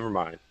now, so never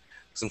mind.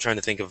 Because I'm trying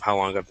to think of how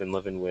long I've been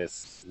living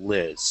with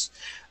Liz,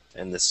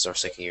 and this is our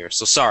 2nd year.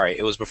 So sorry,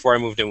 it was before I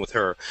moved in with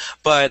her.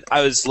 But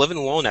I was living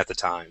alone at the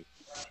time,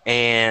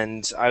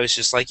 and I was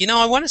just like,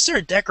 I want to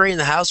start decorating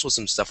the house with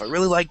some stuff. I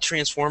really like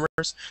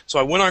Transformers, so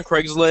I went on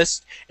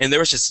Craigslist, and there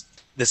was just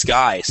this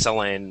guy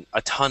selling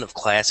a ton of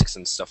classics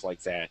and stuff like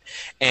that.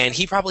 And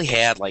he probably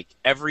had like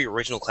every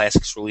original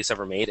classics release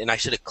ever made, and I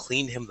should have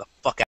cleaned him the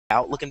fuck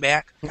out looking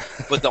back.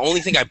 But the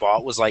only thing I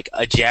bought was like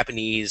a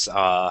Japanese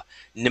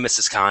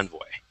Nemesis Convoy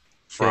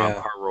from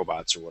Heart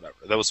Robots or whatever.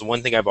 That was the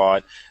one thing I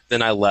bought.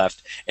 Then I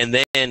left. And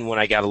then when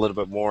I got a little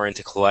bit more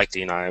into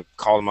collecting, I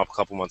called him up a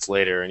couple months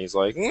later, and he's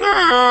like, nah,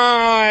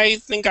 I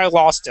think I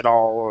lost it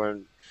all.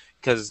 And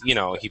because,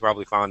 he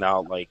probably found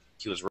out like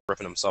he was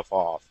ripping himself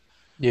off.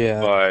 Yeah.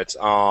 But,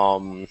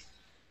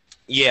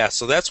 yeah,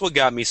 so that's what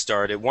got me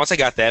started. Once I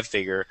got that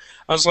figure,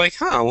 I was like,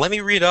 let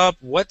me read up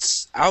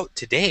what's out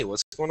today.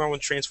 What's going on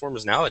with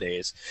Transformers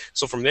nowadays?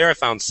 So from there, I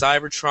found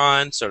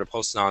Cybertron, started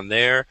posting on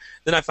there.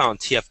 Then I found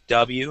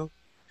TFW,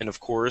 and of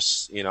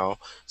course,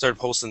 started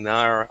posting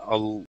there a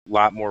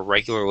lot more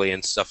regularly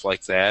and stuff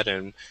like that,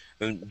 and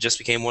just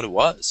became what it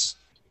was.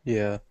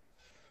 Yeah.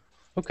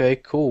 Okay,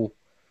 cool.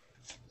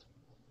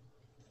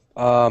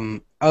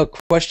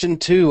 Question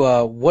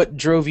 2, what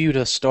drove you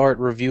to start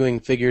reviewing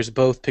figures,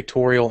 both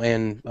pictorial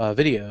and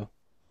video?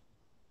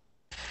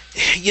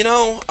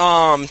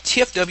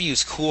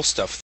 TFW's Cool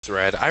Stuff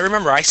thread, I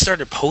remember I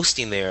started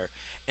posting there,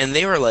 and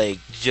they were like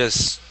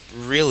just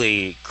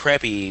really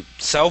crappy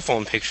cell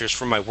phone pictures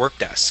from my work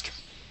desk.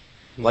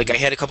 Like, I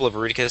had a couple of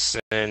Veridicus,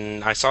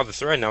 and I saw the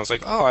thread, and I was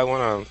like, oh, I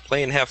want to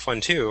play and have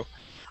fun too.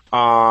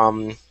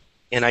 And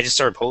I just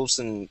started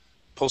posting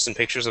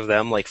pictures of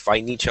them like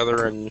fighting each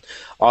other and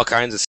all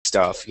kinds of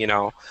stuff,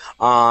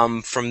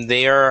 From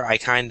there, I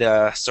kind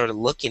of started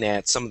looking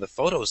at some of the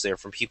photos there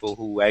from people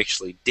who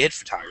actually did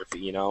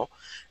photography,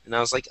 and I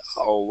was like,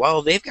 oh,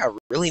 well, they've got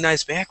really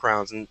nice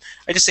backgrounds. And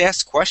I just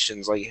asked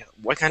questions like,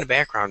 what kind of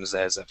background is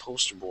that? Is that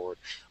poster board?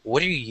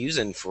 What are you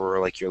using for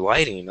like your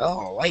lighting?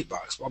 Oh, light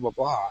box, blah, blah,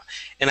 blah.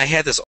 And I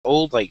had this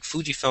old like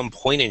Fujifilm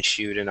point and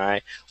shoot, and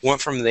I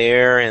went from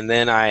there. And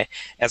then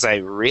as I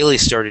really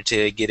started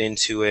to get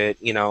into it,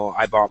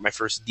 I bought my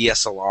first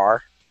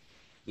DSLR,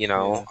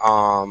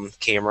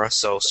 camera.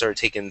 So started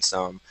taking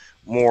some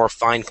more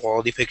fine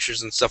quality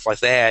pictures and stuff like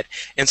that.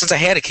 And since I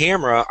had a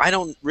camera, I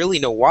don't really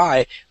know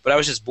why, but I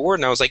was just bored,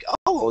 and I was like,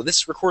 oh,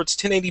 this records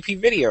 1080p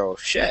video.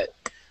 Shit.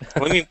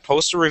 Let me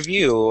post a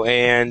review.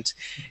 And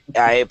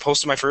I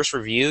posted my first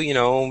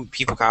review,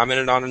 people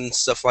commented on it and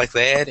stuff like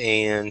that,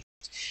 and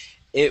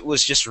it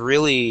was just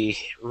really,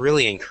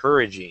 really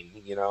encouraging,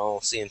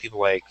 seeing people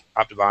like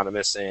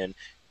Optibonimus and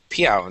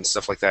Piao and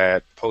stuff like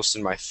that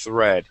posting my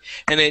thread.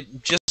 And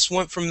it just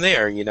went from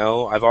there,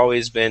 I've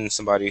always been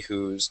somebody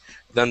who's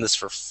done this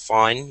for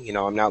fun.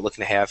 I'm not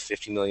looking to have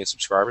 50 million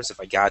subscribers. If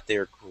I got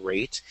there,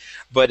 great.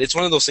 But it's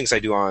one of those things I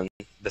do on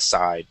the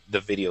side, the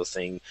video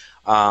thing.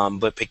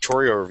 But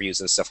pictorial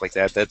reviews and stuff like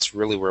that, that's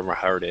really where my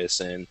heart is.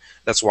 And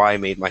that's why I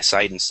made my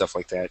site and stuff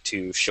like that,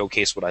 to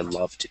showcase what I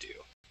love to do.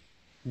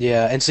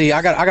 Yeah, and see,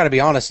 I got to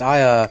be honest.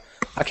 I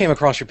came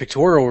across your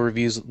pictorial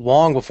reviews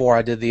long before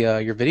I did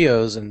your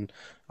videos, and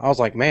I was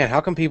like, man,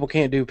 how come people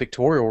can't do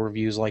pictorial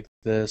reviews like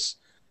this?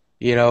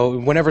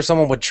 Whenever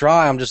someone would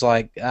try, I'm just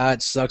like,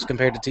 it sucks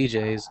compared to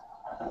TJ's.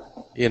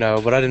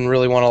 But I didn't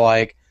really want to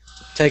like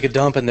take a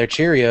dump in their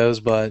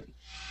Cheerios, but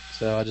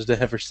so I just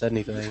never said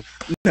anything.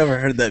 Never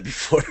heard that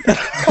before.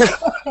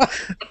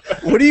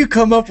 What do you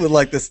come up with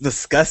like this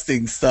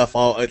disgusting stuff?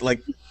 All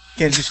like,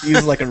 can't just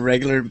use like a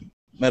regular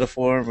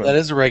metaphor. That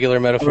is a regular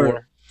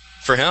metaphor.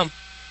 For him.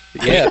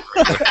 Yeah.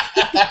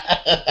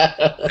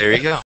 There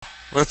you go.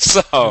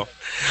 So,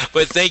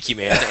 but thank you,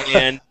 man.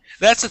 And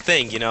that's the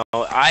thing,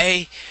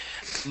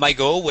 my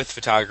goal with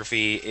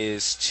photography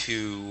is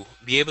to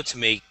be able to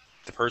make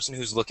the person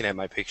who's looking at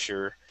my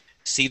picture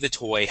see the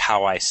toy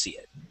how I see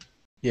it.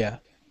 Yeah.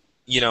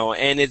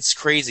 And it's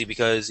crazy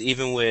because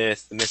even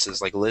with the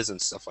misses like Liz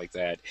and stuff like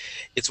that,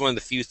 it's one of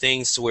the few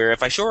things to where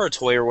if I show her a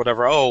toy or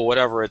whatever, oh,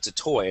 whatever, it's a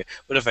toy.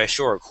 But if I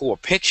show her a cool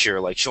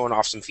picture, like showing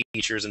off some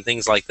features and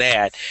things like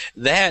that,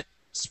 that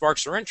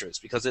sparks her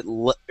interest because it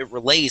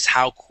relays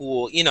how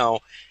cool,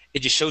 it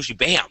just shows you,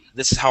 bam,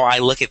 this is how I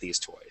look at these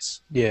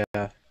toys. Yeah.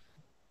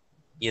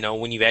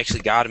 When you've actually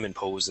got them in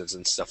poses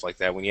and stuff like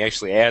that, when you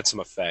actually add some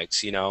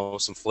effects,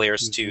 some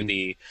flares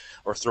to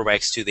or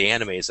throwbacks to the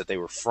animes that they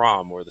were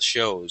from or the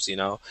shows,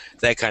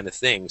 that kind of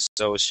thing.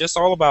 So it's just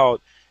all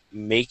about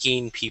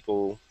making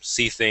people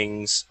see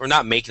things, or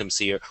not making them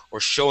see it, or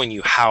showing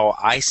you how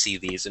I see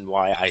these and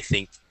why I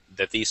think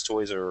that these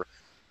toys are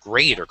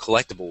great or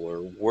collectible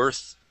or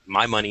worth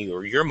my money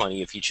or your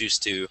money if you choose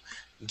to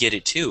get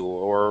it too,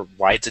 or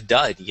why it's a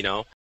dud,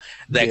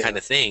 that kind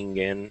of thing.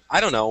 And I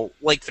don't know,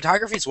 like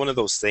photography is one of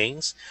those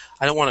things.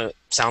 I don't want to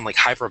sound like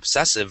hyper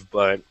obsessive,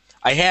 but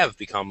I have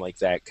become like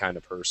that kind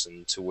of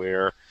person to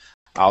where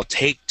I'll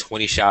take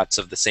 20 shots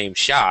of the same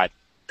shot,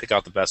 pick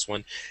out the best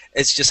one.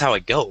 It's just how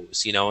it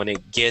goes, and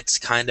it gets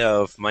kind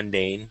of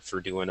mundane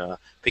for doing a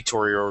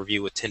pictorial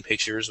review with 10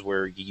 pictures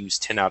where you use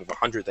 10 out of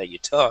 100 that you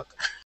took.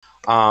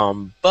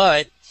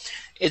 But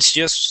it's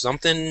just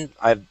something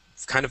I've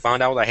kind of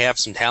found out I have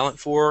some talent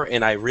for,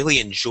 and I really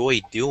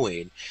enjoy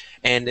doing.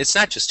 And it's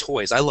not just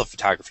toys. I love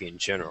photography in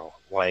general.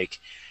 Like,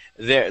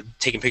 they're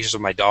taking pictures of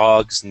my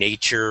dogs,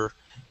 nature,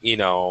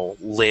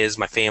 Liz,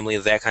 my family,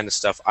 that kind of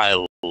stuff.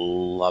 I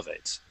love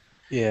it.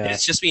 Yeah. And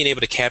it's just being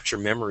able to capture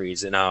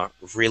memories in a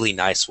really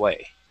nice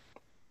way.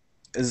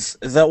 Is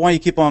that why you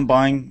keep on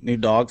buying new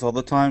dogs all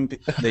the time?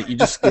 That you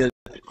just get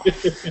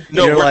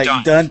No, you're we're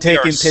like done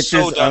taking pictures.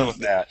 So done of with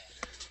that.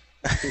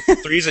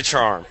 3's a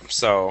charm.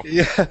 So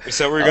Yeah. we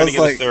said we were going to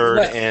get a third,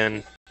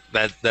 and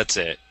that's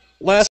it.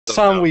 Last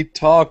time we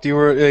talked, you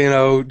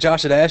were,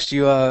 Josh had asked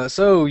you,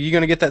 so you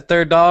gonna get that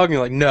third dog? And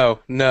you're like,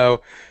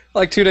 no.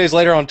 Like 2 days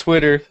later on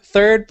Twitter,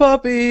 third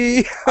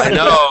puppy. I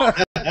know.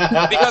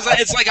 Because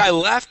it's like I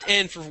left,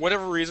 and for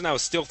whatever reason, I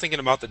was still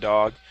thinking about the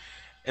dog.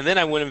 And then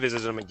I went and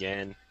visited him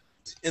again.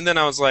 And then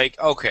I was like,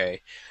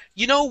 okay.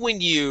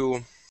 When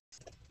you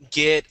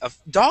get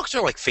dogs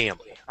are like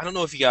family. I don't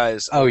know if you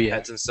guys own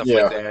pets and stuff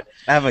like that.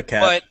 I have a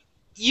cat. But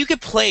you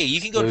could play. You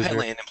can go to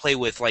Petland and play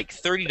with like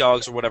 30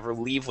 dogs or whatever,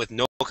 leave with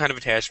no kind of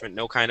attachment,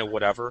 no kind of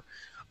whatever.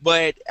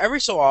 But every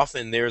so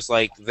often there's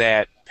like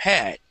that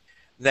pet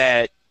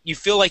that you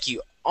feel like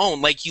you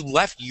own, like you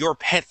left your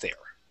pet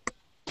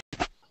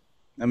there.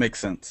 That makes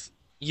sense.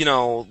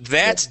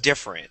 That's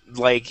different.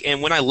 Like,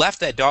 and when I left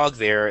that dog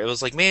there, it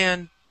was like,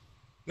 man,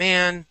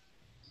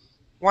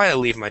 why did I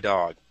leave my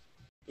dog?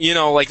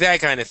 Like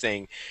that kind of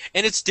thing.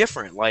 And it's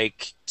different.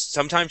 Like,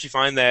 sometimes you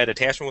find that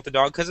attachment with the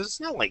dog, because it's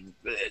not like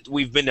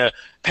we've been to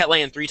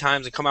Petland 3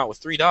 times and come out with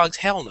 3 dogs.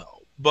 Hell no.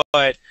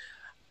 But,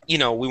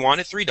 we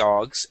wanted 3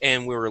 dogs,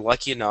 and we were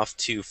lucky enough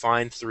to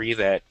find 3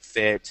 that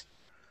fit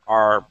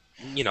our,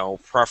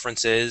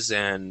 preferences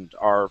and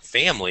our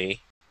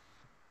family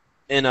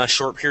in a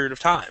short period of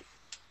time.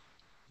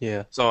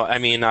 Yeah. So, I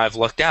mean, I've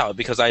lucked out,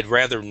 because I'd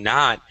rather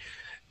not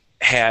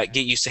get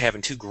used to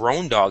having 2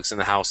 grown dogs in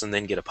the house and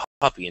then get a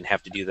puppy and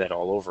have to do that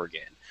all over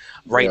again.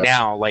 Right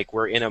now, like,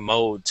 we're in a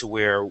mode to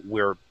where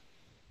we're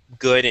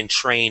good and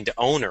trained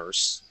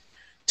owners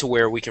to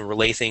where we can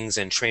relay things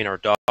and train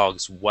our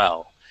dogs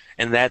well.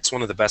 And that's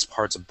one of the best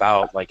parts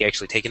about, like,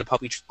 actually taking a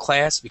puppy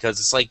class, because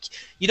it's like,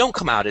 you don't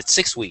come out, it's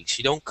 6 weeks,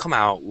 you don't come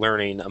out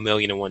learning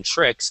 1,000,001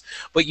 tricks,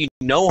 but you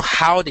know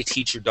how to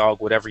teach your dog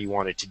whatever you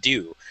want it to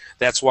do.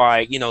 That's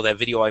why, that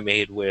video I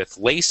made with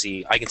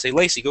Lacey, I can say,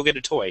 Lacey, go get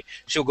a toy.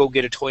 She'll go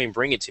get a toy and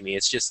bring it to me.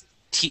 It's just,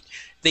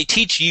 they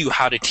teach you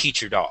how to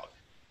teach your dog.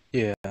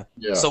 Yeah.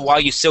 So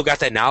while you still got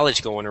that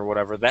knowledge going or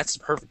whatever, that's the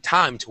perfect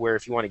time to where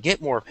if you want to get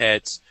more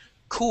pets,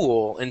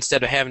 cool,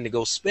 instead of having to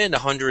go spend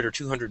 $100 or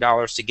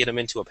 $200 to get them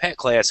into a pet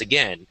class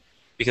again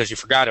because you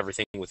forgot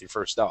everything with your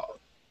first dog.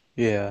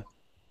 Yeah.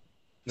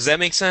 Does that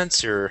make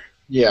sense? Or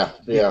Yeah,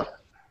 I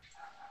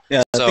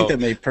think that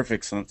made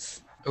perfect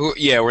sense.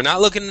 Yeah, we're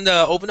not looking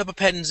to open up a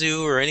petting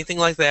zoo or anything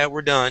like that.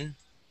 We're done.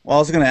 Well, I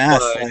was going to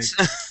ask,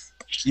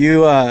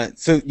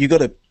 so you go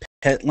to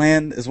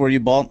Petland is where you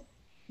bought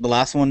the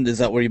last one? Is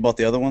that where you bought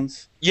the other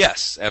ones?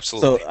 Yes,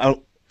 absolutely.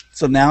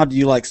 So now do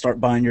you like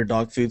start buying your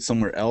dog food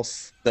somewhere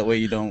else? That way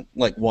you don't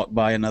like walk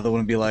by another one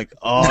and be like,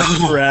 oh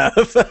crap.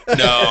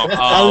 No.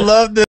 I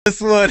love this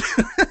one.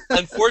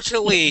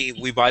 Unfortunately,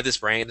 we buy this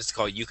brand. It's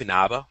called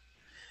Yukonaba.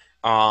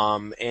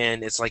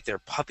 And it's like their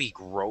puppy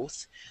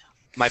growth.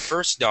 My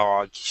first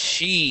dog,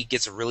 she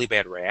gets a really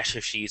bad rash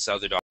if she eats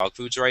other dog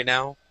foods right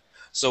now.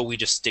 so we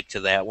just stick to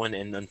that one.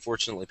 And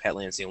unfortunately,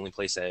 Petland's the only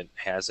place that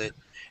has it,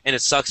 and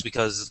it sucks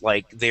because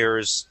like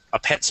there's a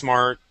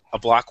PetSmart a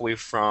block away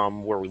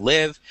from where we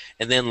live,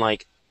 and then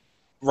like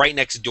right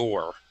next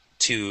door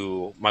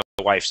to my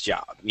wife's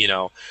job, you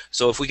know.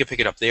 So if we could pick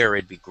it up there,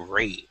 it'd be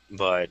great.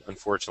 But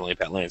unfortunately,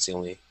 Petland's the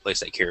only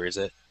place that carries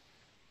it.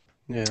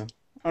 Yeah.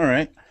 All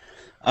right.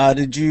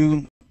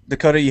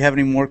 Dakota, you have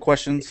any more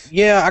questions?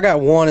 Yeah, I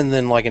got one, and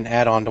then like an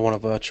add-on to one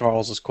of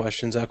Charles's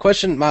questions.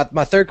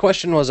 My third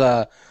question was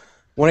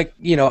when it,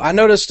 I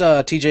noticed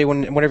TJ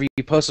whenever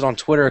you posted on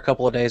Twitter a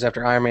couple of days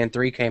after Iron Man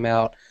 3 came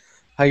out,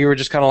 how you were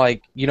just kind of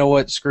like, you know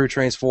what, screw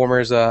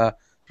Transformers,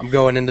 I'm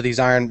going into these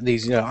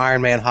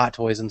Iron Man hot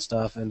toys and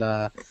stuff, and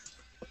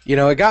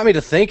it got me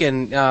to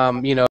thinking,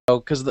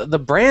 because the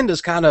brand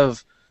is kind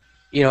of,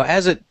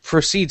 as it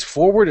proceeds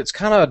forward, it's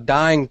kind of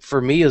dying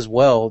for me as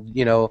well.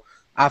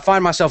 I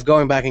find myself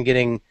going back and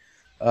getting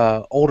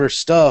older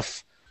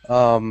stuff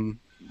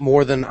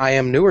more than I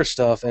am newer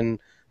stuff, and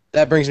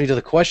that brings me to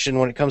the question: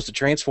 when it comes to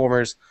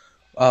Transformers,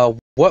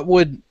 what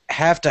would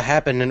have to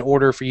happen in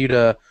order for you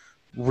to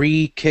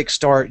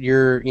re-kickstart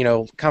your,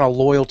 kind of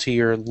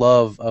loyalty or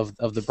love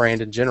of the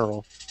brand in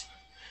general?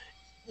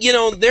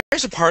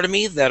 There's a part of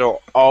me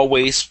that'll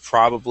always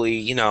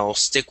probably,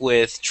 stick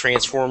with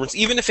Transformers,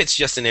 even if it's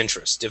just an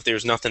interest, if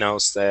there's nothing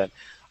else that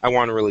I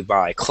want to really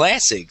buy.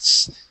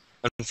 Classics,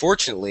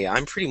 unfortunately,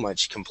 I'm pretty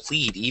much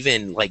complete,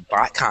 even like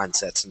BotCon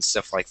sets and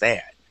stuff like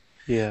that.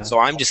 Yeah. So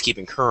I'm just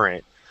keeping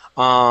current.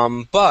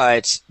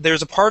 But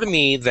there's a part of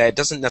me that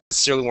doesn't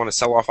necessarily want to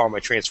sell off all my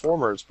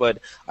Transformers, but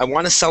I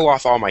want to sell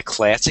off all my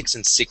classics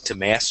and stick to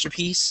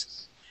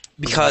Masterpiece,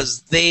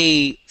 because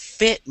they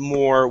fit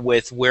more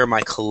with where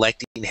my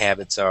collecting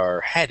habits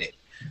are headed.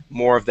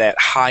 More of that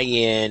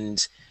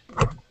high-end,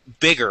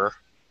 bigger,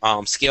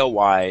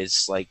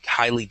 scale-wise, like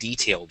highly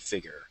detailed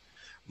figure,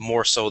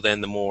 more so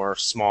than the more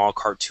small,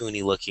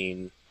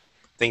 cartoony-looking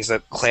things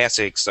that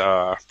classics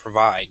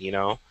provide,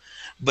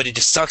 But it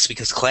just sucks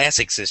because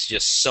classics is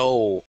just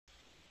so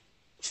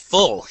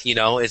full,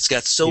 It's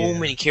got so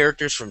many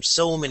characters from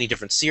so many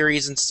different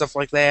series and stuff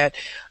like that.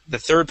 The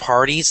third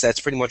parties, that's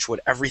pretty much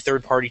what every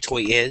third-party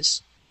toy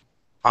is.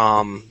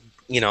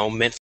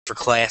 Meant for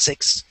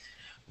classics,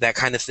 that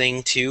kind of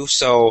thing too.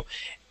 So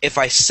if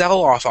I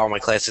sell off all my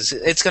classics,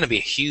 it's going to be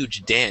a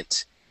huge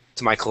dent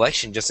to my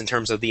collection just in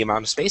terms of the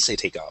amount of space they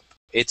take up.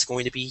 It's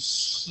going to be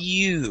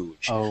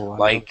huge. Oh, wow.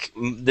 Like,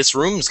 this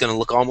room is going to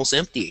look almost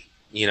empty,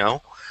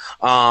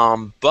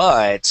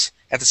 But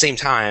at the same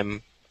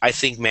time, I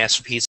think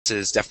Masterpiece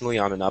is definitely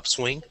on an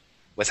upswing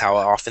with how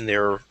often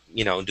they're,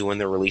 doing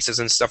their releases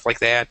and stuff like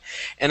that.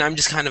 And I'm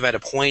just kind of at a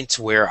point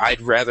where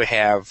I'd rather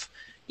have,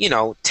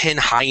 10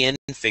 high-end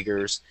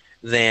figures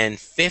than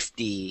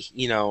 50,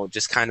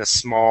 just kind of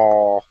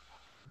small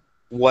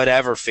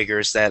whatever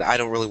figures that I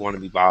don't really want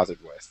to be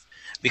bothered with.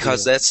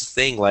 Because that's the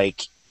thing,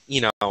 like,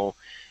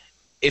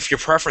 if your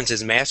preference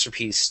is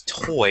Masterpiece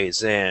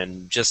toys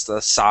and just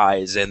the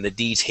size and the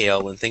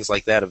detail and things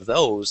like that of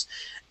those,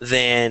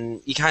 then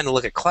you kind of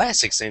look at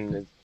classics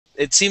and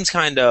it seems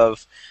kind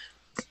of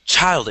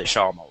childish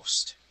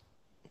almost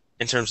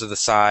in terms of the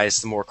size,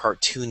 the more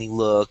cartoony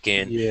look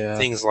and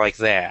things like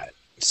that.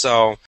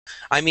 So,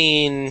 I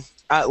mean,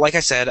 like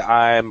I said,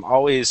 I'm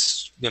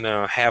always going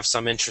to have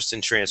some interest in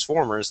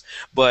Transformers,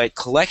 but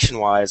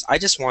collection-wise, I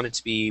just want it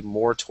to be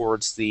more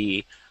towards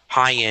the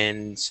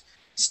high-end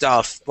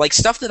stuff, like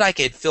stuff that I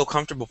could feel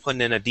comfortable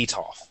putting in a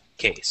Detolf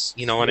case.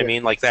 You know what I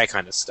mean? Like that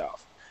kind of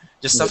stuff.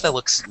 Just stuff that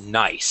looks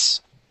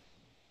nice.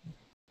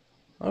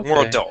 Okay.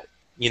 More adult.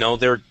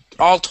 They're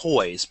all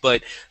toys,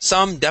 but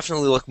some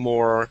definitely look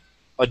more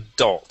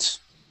adult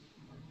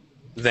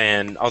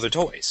than other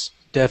toys.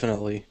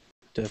 Definitely.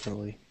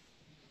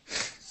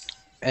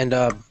 And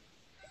I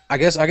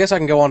guess I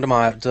can go on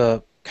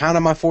to kind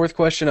of my fourth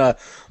question.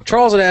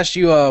 Charles had asked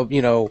you,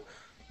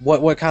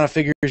 what kind of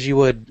figures you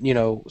would,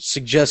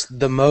 suggest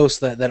the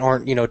most that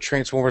aren't,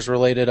 Transformers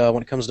related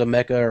when it comes to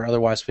mecha or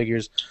otherwise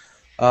figures.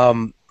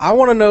 I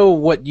want to know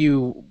what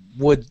you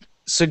would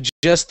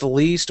suggest the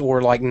least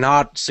or like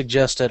not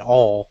suggest at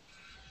all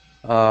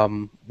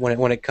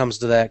when it comes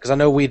to that, because I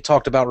know we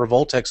talked about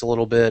Revoltex a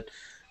little bit,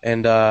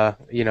 and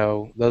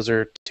those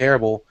are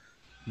terrible.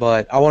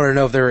 But I want to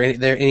know if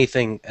there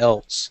anything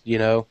else,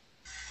 I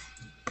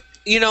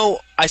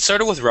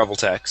started with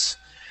Revoltex,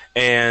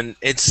 and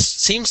it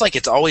seems like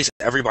it's always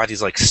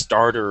everybody's like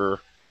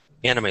starter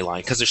anime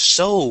line because they're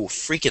so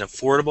freaking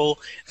affordable.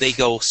 They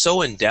go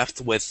so in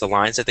depth with the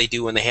lines that they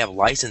do, and they have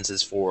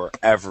licenses for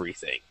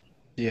everything.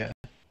 Yeah.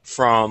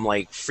 From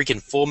like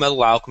freaking Full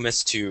Metal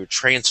Alchemist to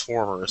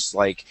Transformers,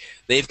 like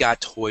they've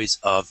got toys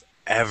of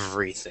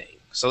everything.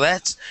 So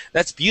that's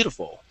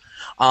beautiful.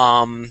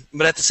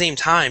 But at the same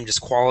time,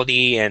 just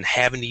quality and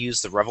having to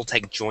use the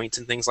Revoltech joints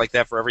and things like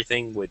that for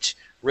everything, which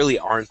really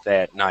aren't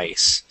that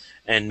nice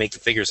and make the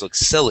figures look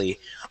silly.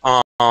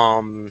 There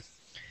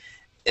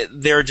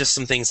are just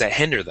some things that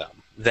hinder them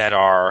that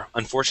are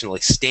unfortunately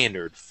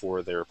standard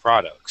for their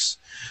products.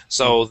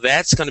 So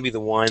that's going to be the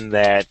one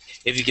that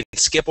if you can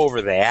skip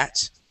over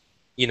that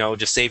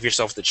just save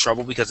yourself the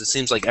trouble, because it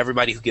seems like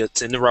everybody who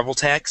gets into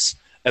Revoltex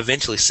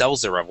eventually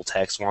sells their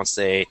Revoltex once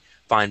they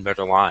find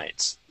better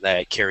lines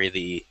that carry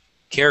the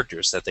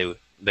characters that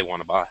they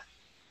want to buy.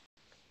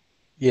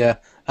 Yeah,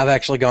 I've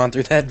actually gone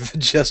through that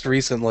just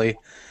recently,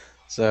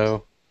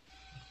 so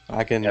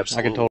I can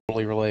Absolutely.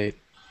 totally relate.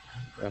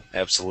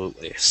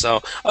 Absolutely.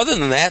 So, other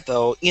than that,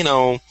 though,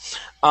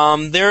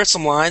 there are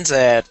some lines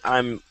that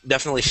I'm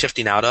definitely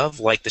shifting out of,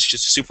 like the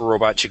Super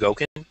Robot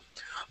Chigokin,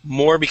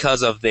 more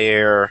because of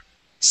their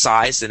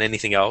size than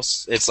anything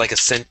else. It's like a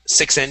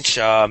 6-inch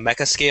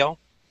mecha scale.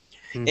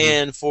 Hmm.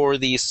 And for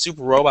the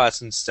super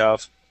robots and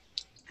stuff,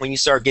 when you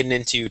start getting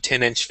into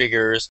 10-inch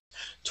figures,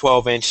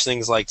 12-inch,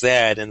 things like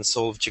that, and the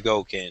Soul of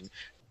Chigokin,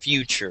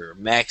 Future,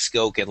 Max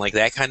Gokin, like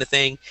that kind of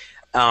thing,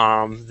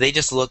 they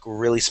just look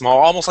really small,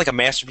 almost like a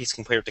masterpiece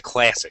compared to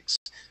classics,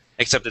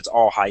 except it's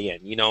all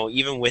high-end.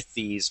 Even with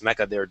these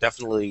mecha, there are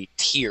definitely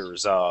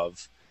tiers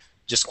of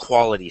just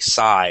quality,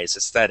 size,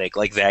 aesthetic,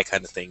 like that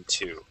kind of thing,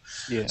 too.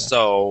 Yeah.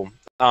 So,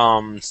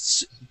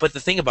 but the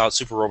thing about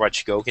Super Robot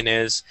Chigokin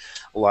is,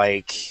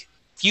 like,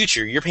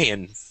 Future, you're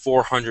paying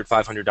 $400,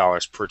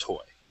 $500 per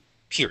toy.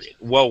 Period.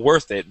 Well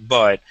worth it,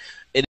 but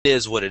it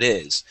is what it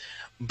is.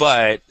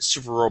 But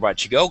Super Robot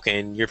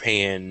Chigokin, you're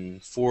paying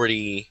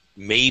 $40,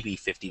 maybe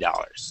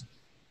 $50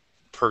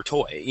 per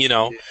toy,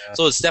 Yeah.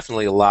 So it's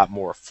definitely a lot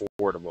more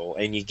affordable,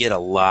 and you get a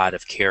lot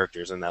of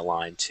characters in that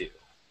line, too.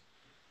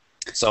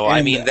 So,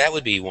 I mean, that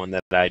would be one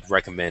that I'd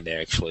recommend,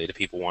 actually, to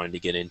people wanting to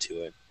get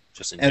into it,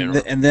 just in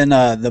general. And then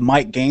the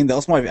Mike Game, that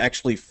was my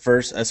actually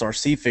first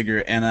SRC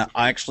figure, and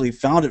I actually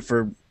found it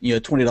for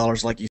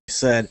 $20, like you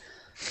said,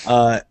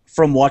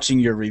 from watching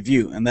your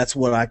review, and that's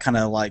what I kind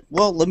of like.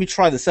 Well, let me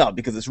try this out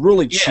because it's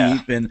really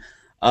cheap, and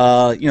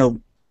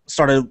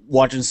started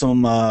watching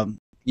some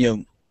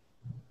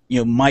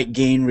Mike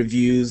Gain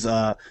reviews,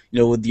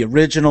 with the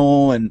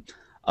original, and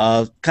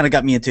kind of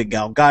got me into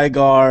Gal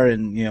Gaigar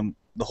and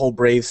the whole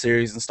Brave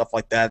series and stuff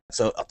like that.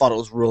 So I thought it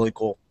was really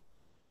cool.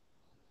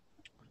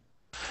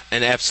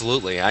 And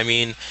absolutely. I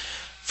mean,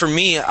 for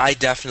me, I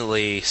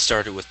definitely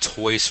started with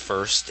toys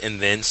first and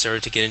then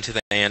started to get into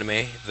the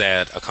anime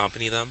that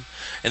accompany them.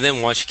 And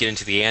then once you get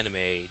into the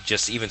anime,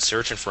 just even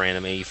searching for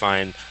anime, you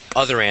find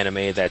other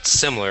anime that's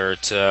similar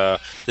to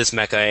this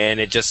mecha, and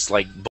it just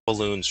like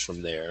balloons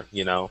from there,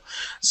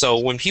 So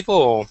when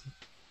people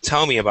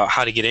tell me about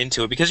how to get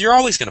into it, because you're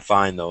always going to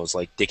find those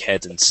like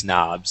dickheads and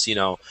snobs.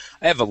 I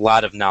have a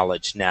lot of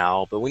knowledge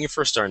now, but when you're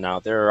first starting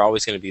out, there are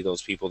always going to be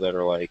those people that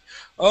are like,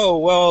 oh,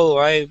 well,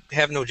 I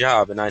have no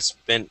job, and I've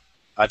spent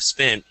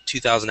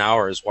 2,000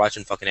 hours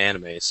watching fucking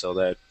anime, so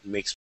that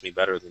makes me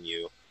better than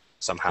you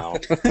somehow,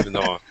 even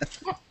though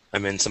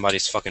I'm in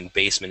somebody's fucking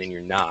basement and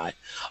you're not.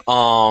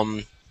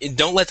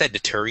 Don't let that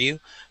deter you.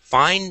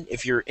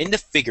 If you're into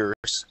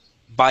figures,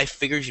 buy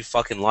figures you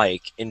fucking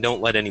like, and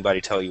don't let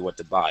anybody tell you what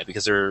to buy,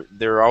 because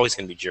they're always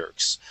going to be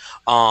jerks.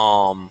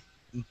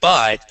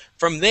 But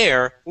from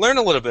there, learn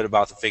a little bit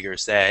about the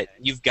figures that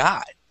you've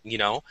got. You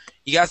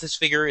got this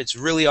figure, it's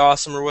really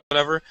awesome or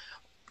whatever.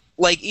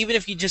 Like, even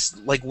if you just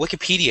like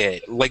Wikipedia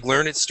it, like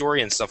learn its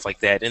story and stuff like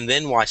that, and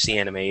then watch the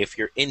anime if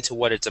you're into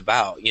what it's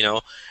about,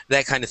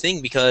 that kind of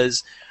thing.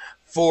 Because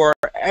for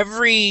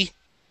every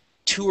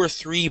 2 or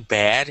 3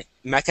 bad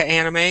mecha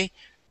anime,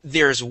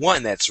 there's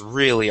one that's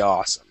really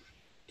awesome.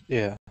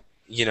 Yeah.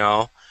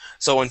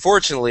 So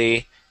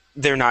unfortunately,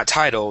 they're not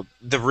titled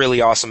the really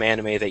awesome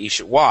anime that you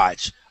should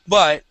watch,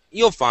 but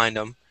you'll find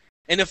them.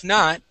 And if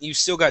not, you've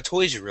still got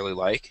toys you really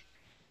like,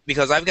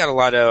 because I've got a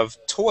lot of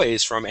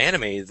toys from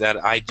anime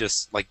that I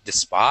just like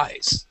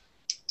despise.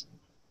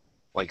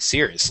 Like,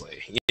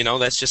 seriously,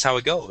 that's just how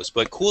it goes.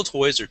 But cool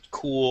toys are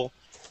cool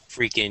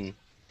freaking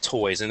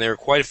toys, and there are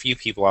quite a few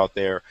people out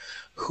there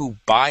who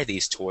buy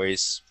these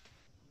toys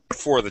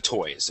for the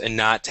toys and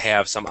not to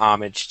have some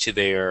homage to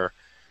their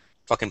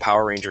fucking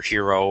Power Ranger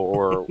hero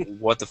or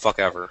what the fuck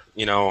ever,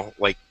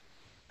 like,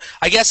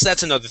 I guess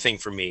that's another thing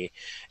for me,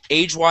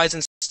 age-wise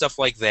and stuff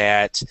like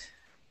that.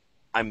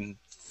 I'm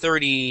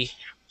 30,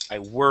 I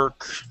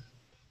work,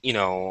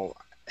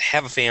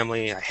 have a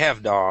family, I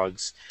have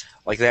dogs,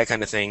 like that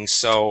kind of thing.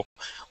 So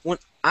when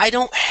I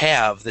don't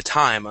have the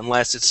time,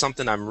 unless it's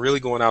something I'm really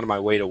going out of my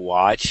way to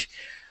watch,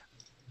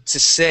 to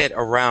sit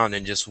around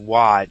and just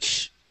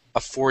watch a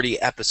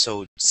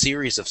 40-episode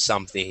series of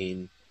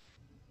something,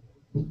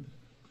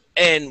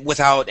 and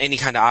without any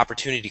kind of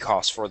opportunity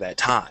cost for that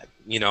time.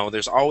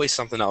 There's always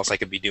something else I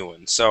could be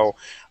doing. So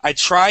I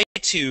try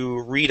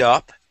to read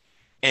up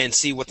and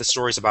see what the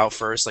story's about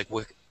first, like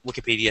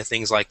Wikipedia,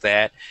 things like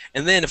that.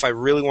 And then if I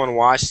really want to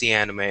watch the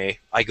anime,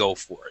 I go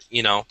for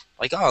it.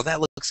 Like, oh, that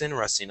looks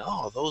interesting.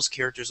 Oh, those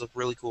characters look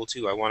really cool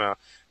too. I want to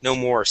know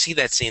more, see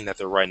that scene that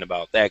they're writing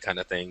about, that kind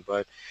of thing.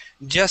 But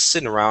just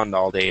sitting around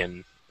all day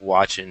and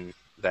watching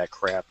that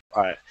crap,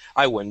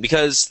 I wouldn't.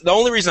 Because the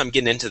only reason I'm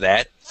getting into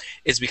that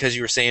is because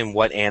you were saying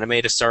what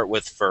anime to start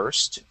with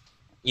first,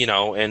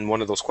 in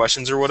one of those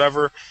questions or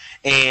whatever.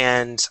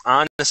 And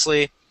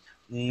honestly,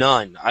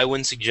 none. I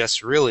wouldn't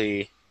suggest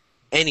really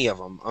any of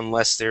them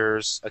unless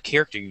there's a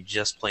character you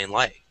just plain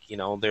like. You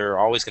know, there are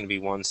always going to be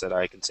ones that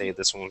I can say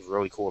this one was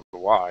really cool to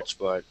watch,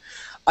 but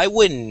I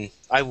wouldn't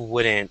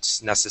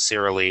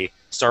necessarily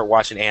start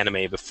watching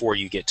anime before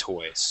you get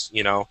toys.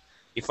 You know,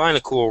 you find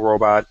a cool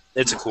robot,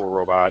 it's a cool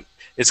robot.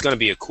 It's going to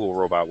be a cool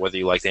robot whether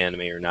you like the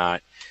anime or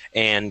not.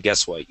 And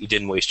guess what? You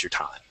didn't waste your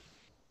time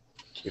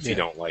if you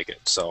don't like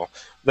it. So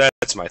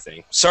that's my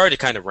thing. Sorry to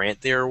kind of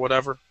rant there or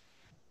whatever.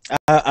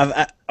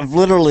 I've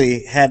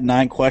literally had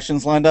 9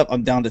 questions lined up.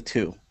 I'm down to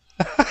 2.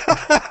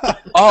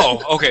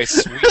 Oh, okay,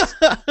 sweet.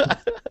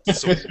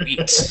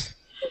 Sweet.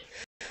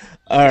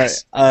 All right.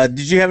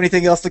 Did you have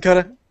anything else,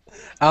 Dakota?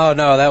 Oh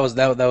no, that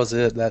was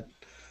it.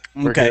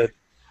 We're Okay.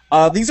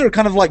 good. These are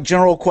kind of like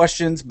general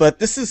questions, but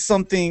this is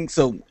something.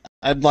 So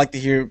I'd like to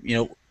hear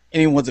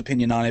anyone's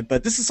opinion on it.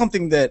 But this is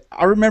something that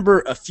I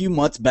remember a few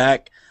months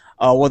back,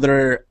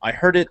 whether I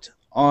heard it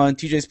on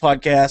TJ's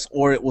podcast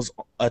or it was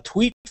a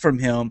tweet from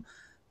him.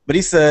 But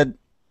he said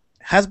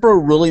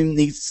Hasbro really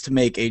needs to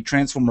make a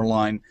Transformer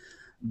line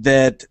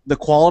that the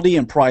quality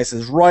and price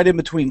is right in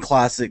between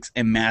classics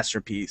and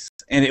masterpiece.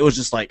 And it was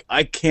just like,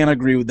 I can't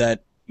agree with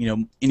that,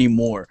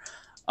 anymore.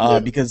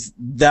 Because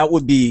that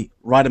would be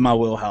right in my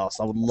wheelhouse.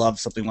 I would love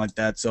something like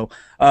that. So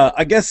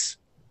I guess,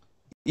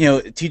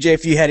 TJ,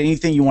 if you had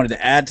anything you wanted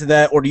to add to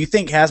that, or do you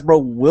think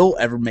Hasbro will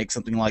ever make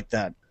something like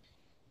that?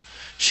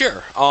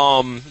 Sure.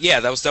 Yeah,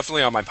 that was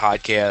definitely on my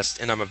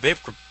podcast, and I'm a big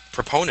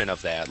proponent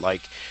of that.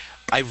 Like,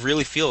 I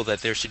really feel that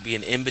there should be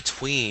an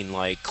in-between,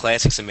 like,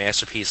 classics and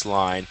masterpiece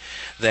line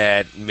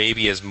that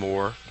maybe is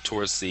more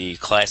towards the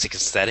classic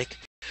aesthetic,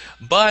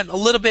 but a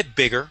little bit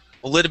bigger,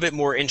 a little bit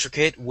more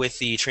intricate with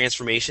the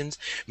transformations,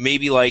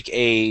 maybe like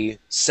a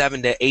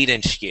 7 to 8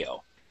 inch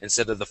scale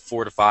instead of the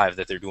 4 to 5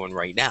 that they're doing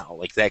right now,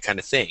 like that kind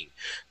of thing.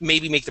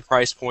 Maybe make the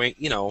price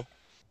point,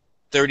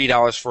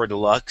 $30 for a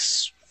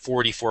deluxe,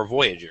 $40 for a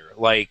Voyager,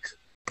 like,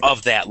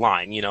 of that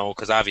line,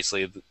 because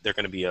obviously they're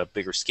going to be a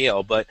bigger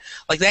scale, but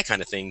like that kind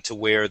of thing, to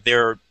where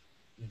their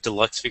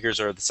deluxe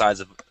figures are the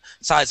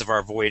size of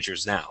our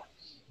Voyagers now.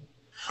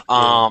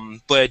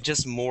 But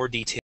just more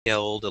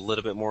detailed, a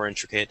little bit more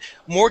intricate,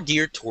 more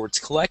geared towards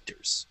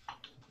collectors.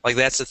 Like,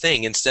 that's the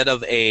thing. Instead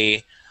of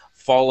a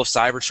Fall of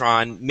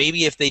Cybertron,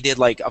 maybe if they did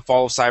like a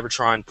Fall of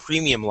Cybertron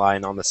premium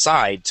line on the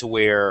side, to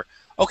where,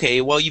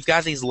 okay, well, you've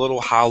got these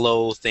little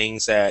hollow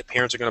things that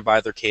parents are going to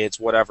buy their kids,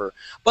 whatever.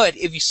 But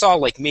if you saw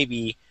like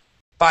maybe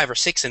 5 or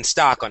 6 in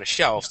stock on a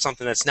shelf,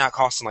 something that's not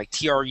costing like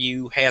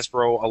TRU,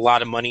 Hasbro a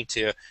lot of money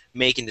to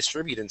make and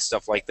distribute and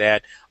stuff like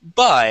that,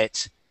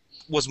 but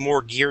was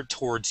more geared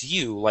towards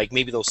you, like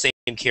maybe those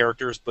same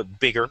characters but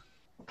bigger,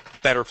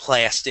 better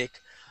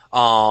plastic,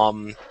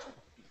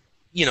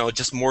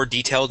 just more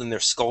detailed in their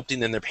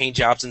sculpting and their paint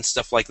jobs and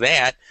stuff like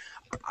that,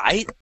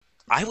 I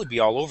would be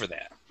all over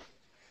that.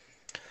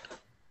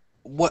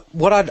 What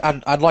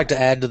I'd like to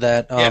add to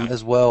that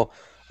as well.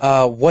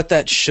 What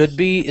that should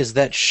be is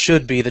the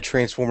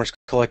Transformers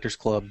Collectors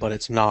Club, but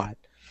it's not.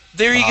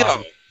 There you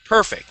go.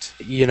 Perfect.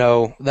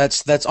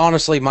 That's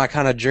honestly my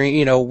kind of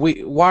dream.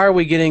 Why are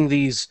we getting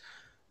these?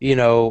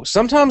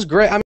 Sometimes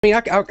great. I mean,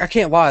 I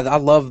can't lie. I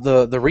love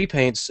the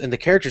repaints and the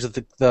characters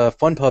that the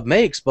Fun Pub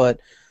makes, but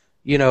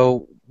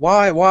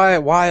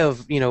why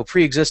of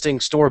pre-existing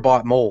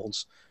store-bought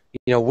molds?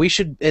 We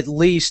should at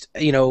least,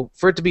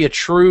 for it to be a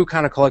true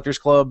kind of collector's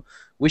club,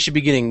 we should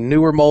be getting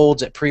newer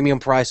molds at premium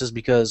prices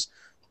because,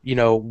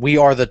 we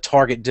are the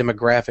target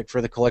demographic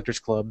for the collector's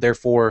club.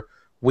 Therefore,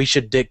 we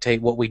should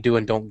dictate what we do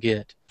and don't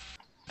get.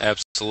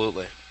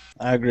 Absolutely.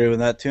 I agree with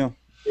that, too.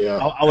 Yeah.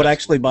 I would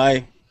actually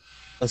buy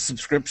a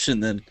subscription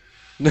then.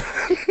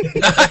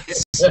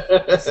 Nice.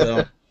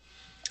 So,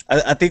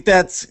 I think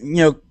that's,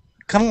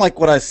 kind of like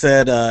what I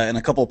said in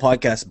a couple of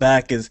podcasts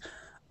back is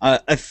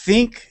I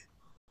think,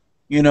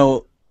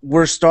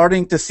 we're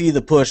starting to see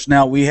the push.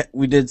 Now, we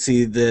did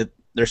see that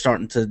they're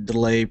starting to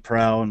delay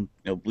Prowl and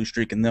Blue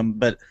Streak and them,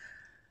 but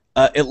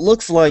it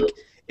looks like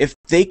if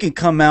they can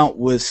come out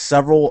with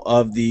several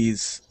of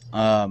these,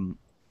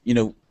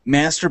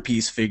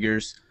 masterpiece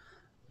figures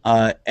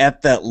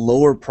at that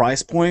lower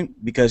price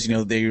point, because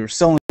they are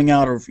selling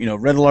out of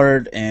Red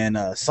Alert and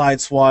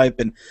Sideswipe,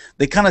 and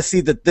they kind of see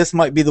that this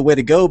might be the way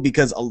to go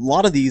because a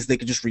lot of these they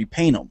could just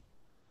repaint them.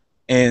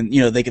 And,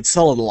 they could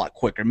sell it a lot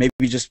quicker. Maybe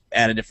just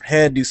add a different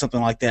head, do something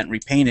like that, and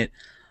repaint it.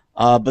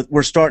 But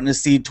we're starting to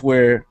see to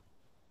where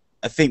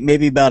I think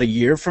maybe about a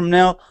year from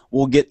now,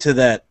 we'll get to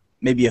that,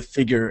 maybe a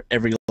figure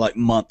every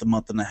month, a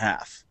month and a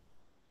half.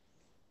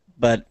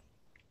 But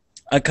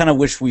I kind of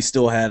wish we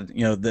still had,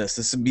 this.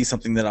 This would be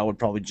something that I would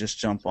probably just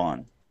jump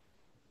on.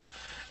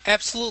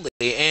 Absolutely,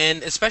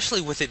 and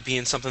especially with it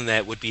being something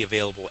that would be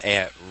available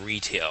at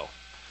retail.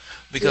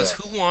 Because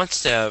who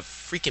wants to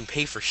freaking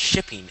pay for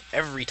shipping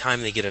every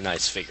time they get a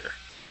nice figure?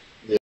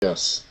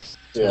 Yes.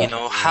 Yeah.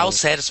 How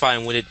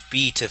satisfying would it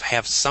be to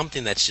have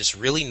something that's just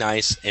really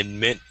nice and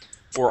meant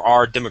for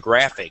our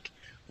demographic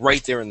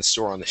right there in the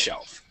store on the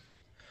shelf?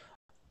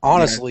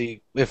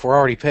 Honestly, if we're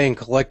already paying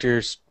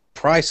collectors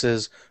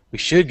prices, we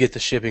should get the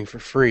shipping for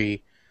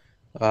free.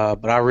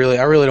 But I really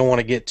don't want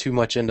to get too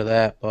much into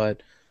that.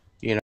 But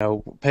paying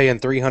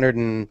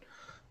 $300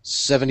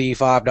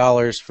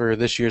 $75 for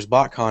this year's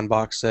BotCon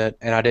box set,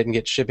 and I didn't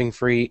get shipping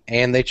free,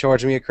 and they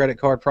charged me a credit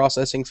card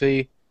processing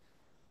fee.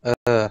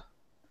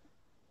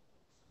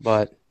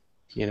 But,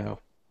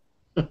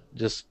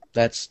 just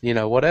that's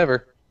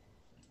whatever.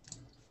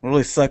 It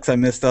really sucks I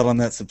missed out on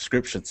that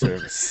subscription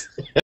service.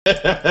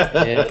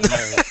 Yeah,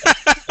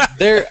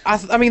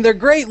 they're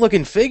great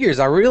looking figures.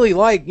 I really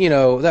like,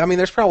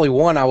 there's probably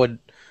one I would,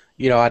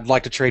 I'd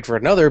like to trade for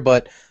another,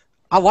 but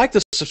I like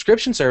the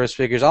subscription service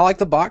figures. I like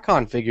the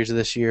BotCon figures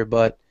this year,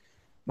 but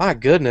my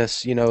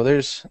goodness,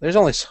 there's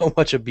only so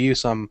much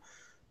abuse I'm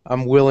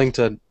willing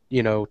to,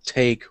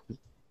 take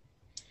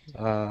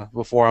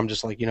before I'm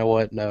just like, you know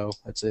what? No,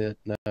 that's it.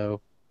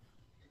 No,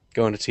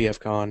 going to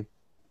TFCon.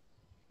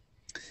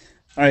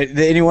 All right. Did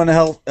anyone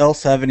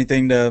else have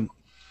anything to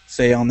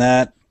say on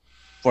that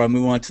before I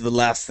move on to the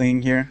last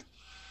thing here?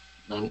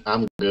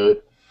 I'm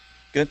good.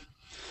 Good.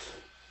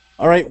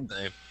 All right.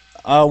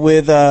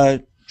 With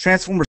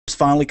Transformers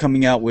finally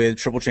coming out with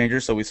Triple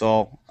Changers, so we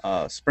saw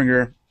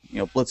Springer,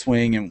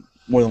 Blitzwing, and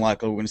more than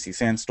likely we're going to see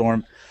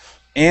Sandstorm,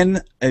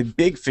 and a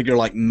big figure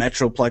like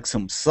Metroplex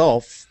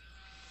himself.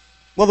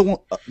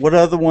 What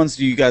other ones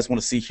do you guys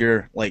want to see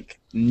here, like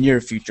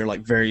near future,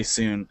 like very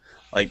soon,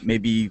 like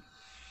maybe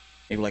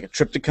like a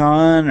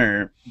Trypticon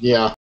or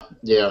yeah.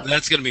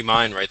 That's gonna be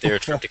mine right there,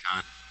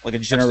 Trypticon. Like a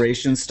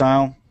Generation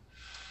style.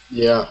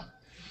 Yeah.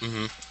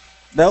 Mm-hmm.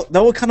 That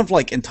would kind of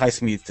like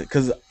entice me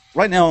because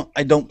right now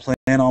I don't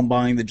plan on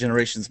buying the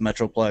Generations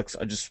Metroplex.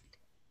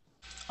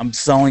 I'm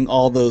selling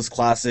all those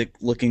classic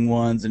looking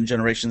ones and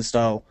Generation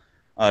style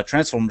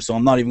Transformers, so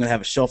I'm not even gonna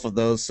have a shelf of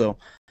those. So,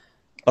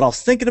 but I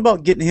was thinking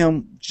about getting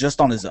him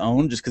just on his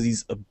own, just because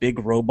he's a big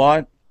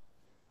robot.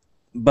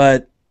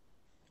 But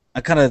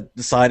I kind of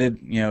decided,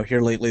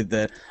 here lately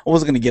that I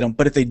wasn't going to get him.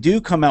 But if they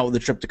do come out with a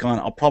Trypticon,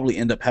 I'll probably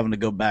end up having to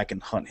go back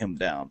and hunt him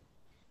down.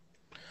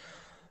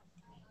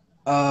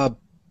 I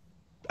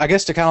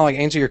guess to kind of like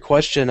answer your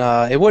question,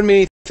 it wouldn't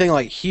be anything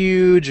like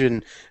huge,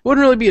 and it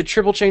wouldn't really be a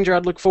triple changer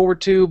I'd look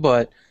forward to.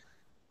 But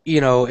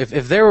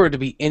if there were to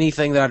be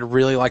anything that I'd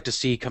really like to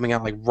see coming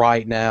out like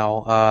right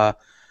now,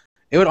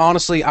 it would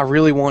honestly, I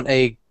really want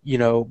a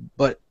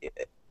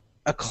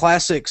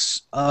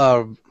classics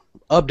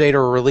update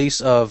or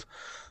release of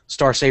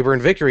Star Saber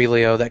and Victory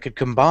Leo that could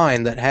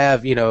combine, that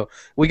have,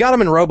 we got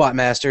them in Robot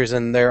Masters,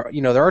 and their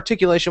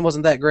articulation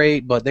wasn't that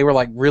great, but they were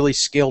like really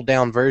scaled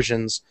down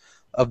versions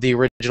of the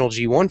original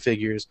G1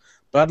 figures.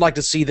 But I'd like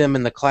to see them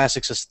in the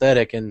classics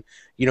aesthetic, and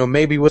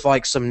maybe with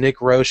like some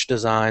Nick Roche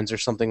designs or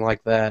something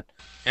like that.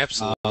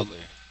 Absolutely.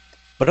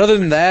 But other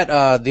than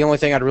that, the only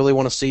thing I'd really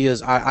want to see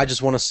is I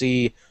just want to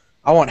see,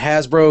 I want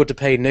Hasbro to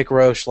pay Nick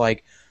Roche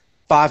like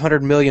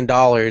 $500 million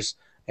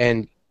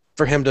and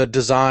for him to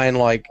design,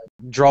 like,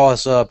 draw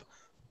us up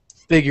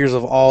figures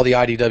of all the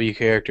IDW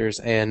characters,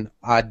 and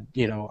I'd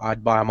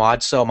buy them.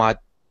 I'd sell my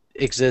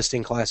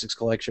existing classics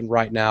collection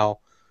right now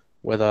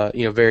with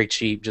very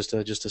cheap just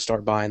to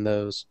start buying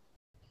those.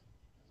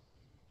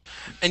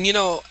 And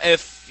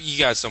if you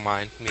guys don't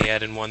mind me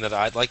adding one that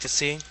I'd like to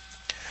see,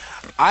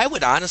 I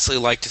would honestly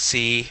like to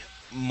see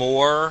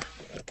more.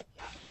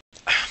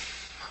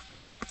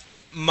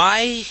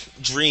 My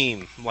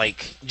dream,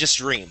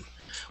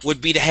 would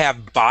be to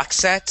have box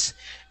sets.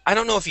 I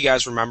don't know if you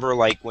guys remember,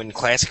 like, when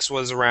Classics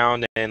was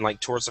around and, like,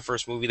 towards the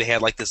first movie, they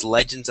had, like, this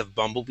Legends of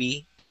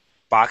Bumblebee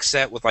box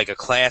set with, like, a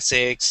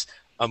Classics,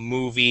 a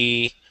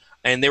movie,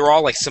 and they were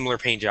all, like, similar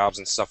paint jobs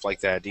and stuff like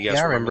that. Do you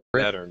guys remember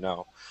that or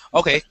no?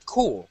 Okay,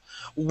 cool.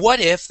 What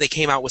if they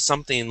came out with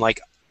something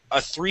like a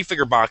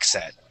 3-figure box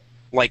set,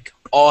 like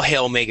All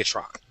Hail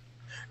Megatron,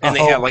 and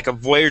they had, like, a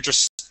Voyager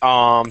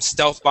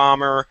stealth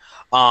bomber,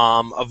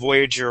 a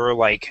Voyager,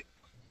 like,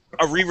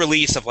 a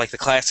re-release of, like, the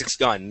Classics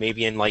gun,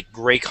 maybe in, like,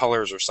 gray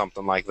colors or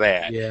something like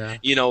that. Yeah.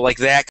 Like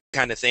that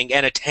kind of thing,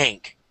 and a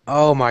tank.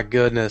 Oh my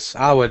goodness,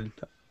 dude,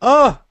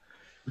 I'd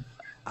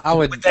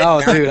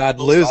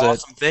lose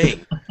awesome it.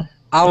 Thing.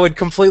 I would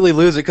completely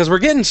lose it, because we're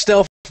getting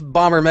Stealth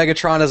Bomber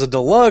Megatron as a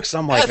deluxe.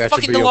 I'm like, that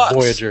should be deluxe. A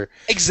Voyager.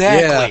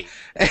 Exactly. Yeah.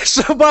 And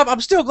so, Bob,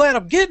 I'm still glad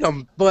I'm getting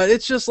them, but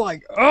it's just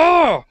like,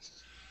 yep.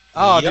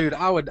 Dude,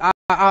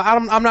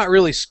 I'm not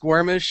really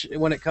squirmish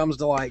when it comes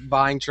to, like,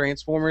 buying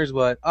Transformers,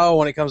 but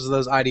when it comes to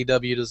those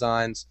IDW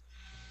designs,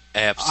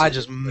 absolutely, I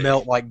just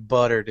melt like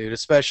butter, dude.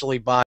 Especially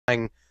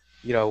buying,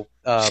 you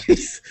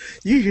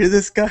hear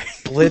this guy?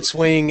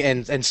 Blitzwing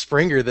and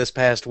Springer this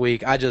past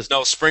week.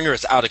 No, Springer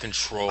is out of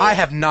control. I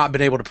have not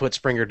been able to put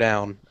Springer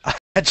down.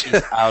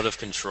 He's out of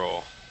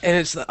control. And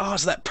it's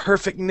that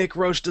perfect Nick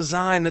Roche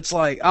design. That's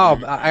like,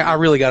 I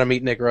really got to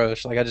meet Nick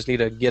Roche. Like, I just need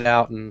to get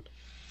out and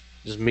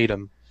just meet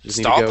him. Just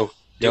need to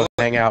go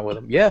hang out with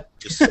him. Yeah.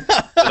 Just sit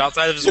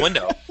outside of his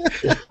window.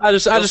 I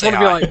just want to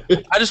be like,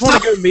 I just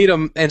want to go meet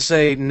him and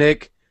say,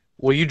 Nick,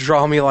 will you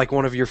draw me like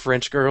one of your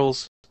French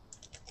girls?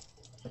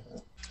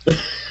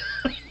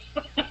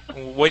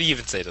 What do you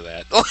even say to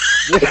that?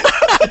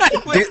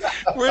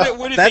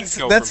 where did that's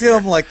go that's from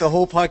him here? Like the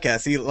whole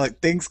podcast. He like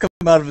things come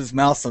out of his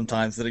mouth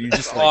sometimes that are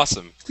just like,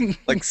 awesome,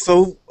 like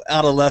so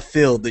out of left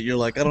field that you're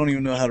like, I don't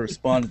even know how to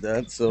respond to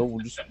that. So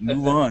we'll just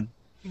move on.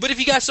 But if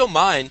you guys don't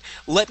mind,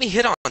 let me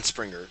hit on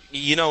Springer.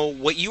 You know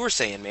what you were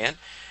saying, man.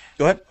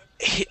 Go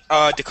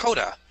ahead.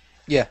 Dakota.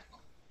 Yeah.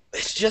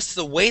 It's just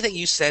the way that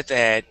you said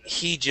that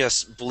he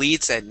just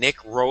bleeds that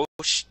Nick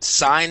Roche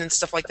sign and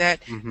stuff like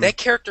that. Mhm. That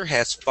character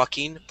has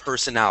fucking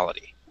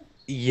personality.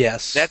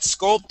 Yes. That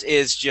sculpt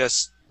is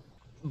just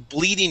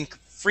bleeding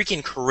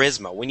freaking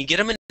charisma. When you get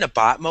him in a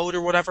bot mode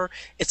or whatever,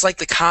 it's like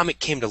the comic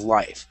came to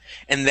life.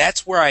 And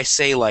that's where I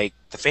say, like,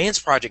 the Fans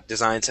Project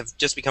designs have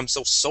just become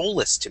so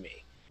soulless to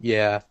me.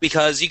 Yeah.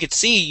 Because you could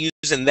see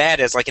using that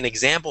as like an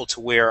example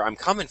to where I'm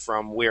coming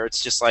from, where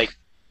it's just like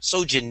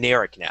so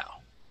generic now.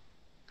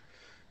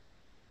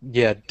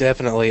 Yeah,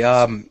 definitely.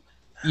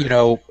 You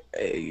know,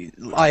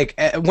 like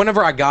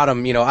whenever I got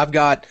them, you know, I've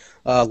got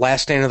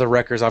Last Stand of the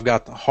Wreckers. I've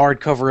got the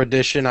hardcover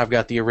edition. I've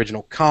got the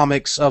original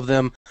comics of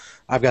them.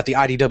 I've got the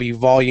IDW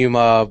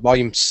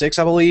volume 6,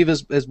 I believe,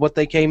 is what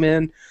they came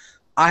in.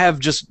 I have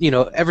just, you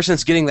know, ever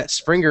since getting that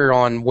Springer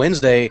on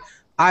Wednesday,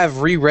 I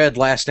have reread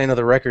Last Stand of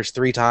the Wreckers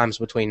 3 times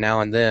between now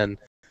and then,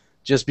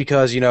 just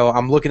because, you know,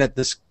 I'm looking at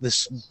this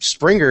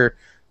Springer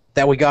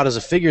that we got as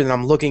a figure, and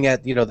I'm looking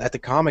at, you know, at the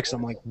comics,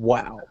 and I'm like,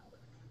 wow.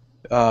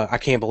 I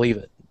can't believe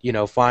it. You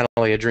know,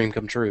 finally a dream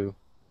come true.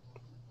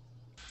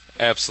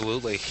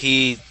 Absolutely.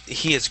 He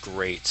is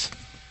great.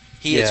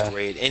 He is Yeah.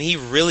 great. And he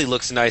really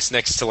looks nice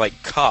next to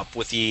like Cup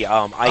with the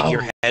eye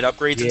gear head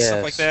upgrades and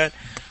stuff like that.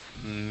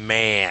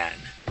 Man.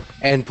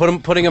 And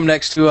putting him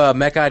next to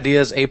Mech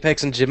Ideas,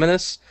 Apex, and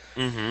Geminis.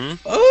 Mm-hmm.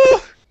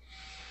 Oh,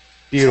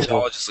 It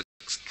beautiful. all just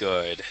looks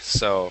good.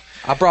 So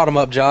I brought him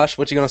up, Josh.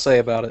 What you gonna say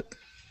about it?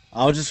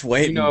 I was just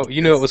waiting.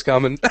 You knew it was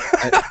coming.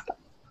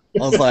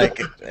 I was like,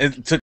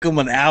 it took him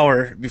an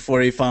hour before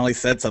he finally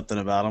said something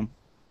about him.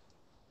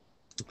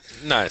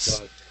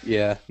 nice.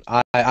 Yeah,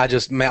 I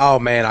just, oh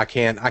man, I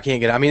can't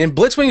get it. I mean, and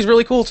Blitzwing's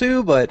really cool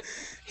too, but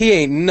he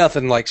ain't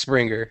nothing like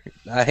Springer,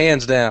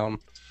 hands down.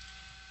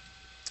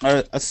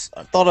 I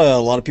thought a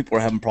lot of people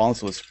were having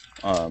problems with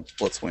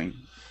Blitzwing.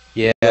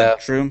 Yeah, Is that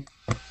true?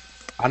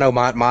 I know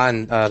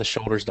mine the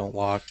shoulders don't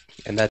lock,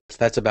 and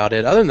that's about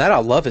it. Other than that, I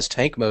love his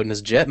tank mode and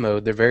his jet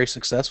mode. They're very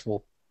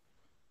successful.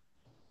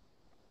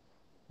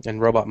 And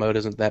robot mode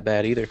isn't that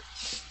bad either.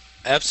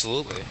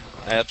 Absolutely.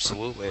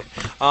 Absolutely.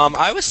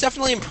 I was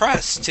definitely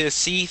impressed to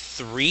see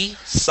 3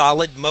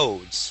 solid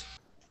modes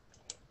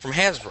from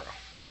Hasbro.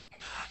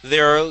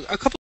 There are a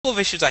couple of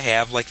issues I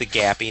have, like the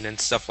gapping and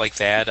stuff like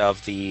that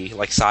of the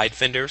like side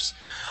fenders,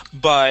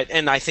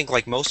 and I think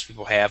like most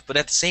people have. But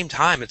at the same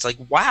time, it's like,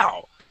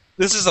 wow,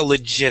 this is a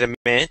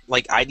legitimate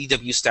like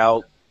IDW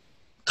style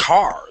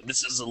car.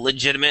 This is a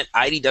legitimate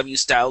IDW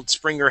style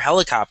Springer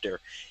helicopter.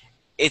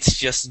 It's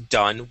just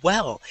done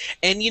well.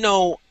 And, you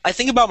know, I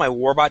think about my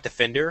Warbot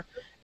Defender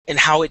and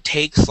how it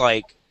takes,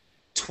 like,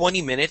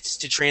 20 minutes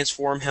to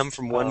transform him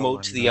from one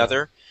mode to the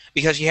other,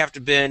 because you have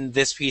to bend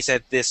this piece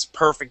at this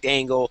perfect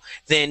angle,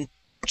 then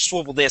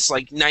swivel this,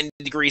 like, 90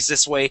 degrees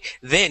this way,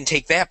 then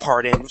take that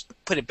part in,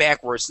 put it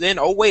backwards, then,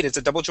 oh, wait, it's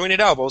a double-jointed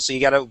elbow, so you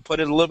gotta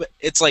put it a little bit...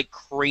 It's, like,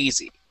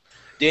 crazy.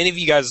 Do any of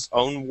you guys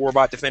own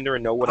Warbot Defender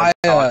and know what I'm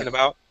talking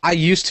about? I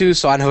used to,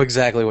 so I know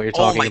exactly what you're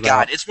talking about. Oh my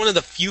god, it's one of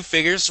the few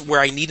figures where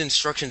I need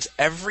instructions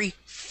every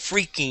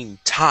freaking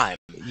time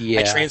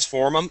I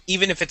transform them,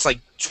 even if it's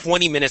like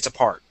 20 minutes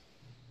apart.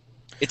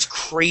 It's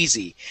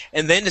crazy.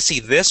 And then to see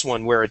this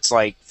one where it's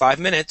like 5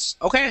 minutes,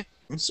 okay,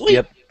 sweet.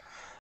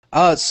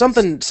 Yep.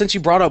 Something, since you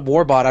brought up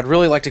Warbot, I'd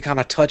really like to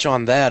kind of touch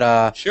on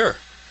that. Sure.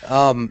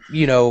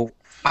 You know,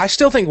 I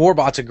still think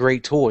Warbot's a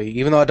great toy.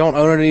 Even though I don't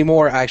own it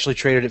anymore, I actually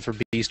traded it for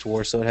Beast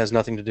Wars, so it has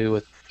nothing to do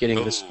with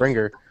getting the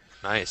Springer.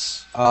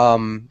 Nice.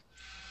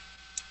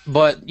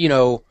 But you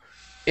know,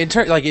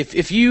 like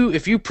if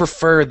you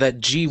prefer that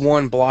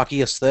G1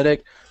 blocky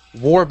aesthetic,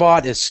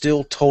 Warbot is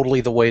still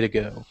totally the way to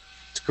go.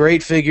 It's a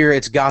great figure.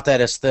 It's got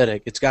that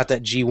aesthetic. It's got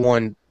that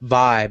G1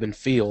 vibe and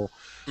feel.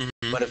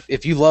 Mm-hmm. But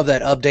if you love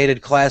that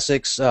updated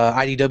classics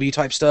IDW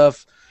type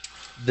stuff,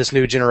 this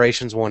new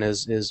generation's one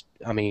is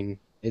I mean,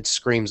 it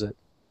screams it.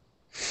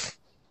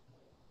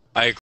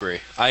 I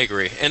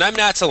agree. And I'm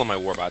not selling my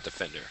Warbot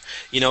Defender.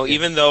 You know,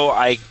 even though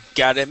I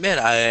gotta admit,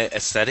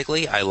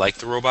 aesthetically, I like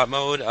the robot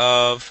mode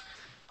of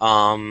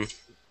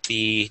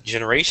the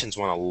Generations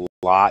one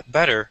a lot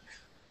better.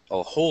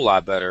 A whole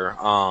lot better.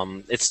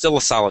 It's still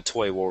a solid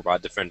toy,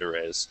 Warbot Defender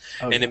is.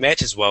 And it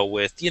matches well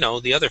with, you know,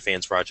 the other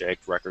Fans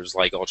Project records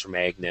like Ultra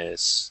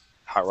Magnus,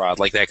 Hot Rod,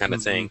 like that kind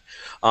of thing.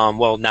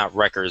 Well, not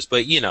records,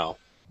 but, you know.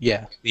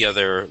 Yeah. The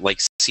other,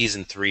 like,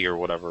 Season 3 or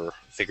whatever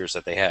figures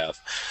that they have.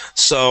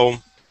 So,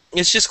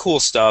 it's just cool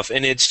stuff,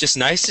 and it's just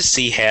nice to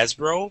see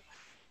Hasbro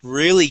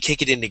really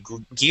kick it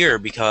into gear,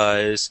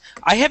 because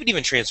I haven't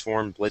even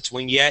transformed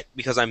Blitzwing yet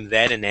because I'm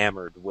that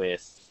enamored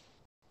with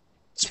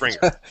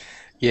Springer.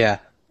 Yeah.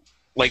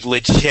 Like,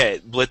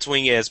 legit,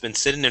 Blitzwing has been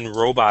sitting in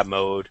robot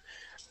mode,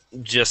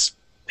 just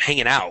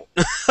hanging out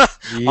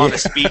on a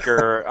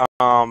speaker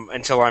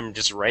until I'm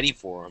just ready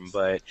for him.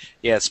 But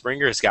yeah,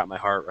 Springer's got my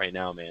heart right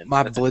now, man.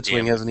 My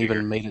Blitzwing hasn't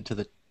even made it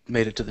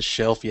to the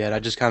shelf yet. I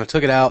just kind of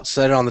took it out,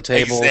 set it on the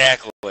table,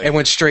 and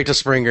went straight to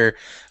Springer.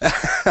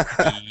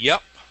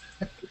 Yep.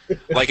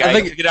 Like I I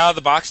think- took it out of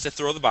the box to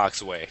throw the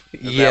box away.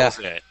 And Yeah. that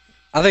was it.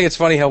 I think it's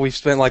funny how we've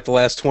spent like the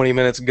last 20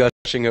 minutes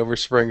gushing over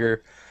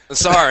Springer.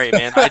 Sorry,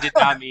 man. I did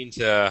not mean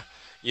to,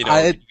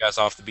 I- get you guys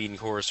off the beaten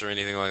course or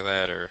anything like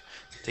that, or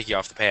take you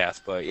off the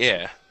path. But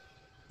yeah,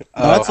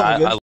 No, that's all I,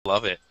 good. I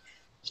love it.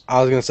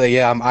 I was gonna say,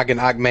 yeah, I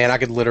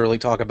could literally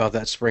talk about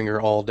that Springer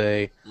all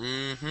day.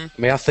 Mm-hmm.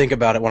 I mean, I think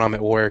about it when I'm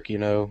at work.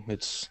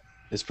 It's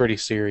pretty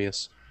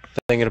serious.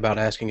 Thinking about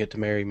asking it to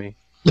marry me.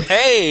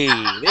 Hey,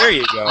 there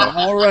you go.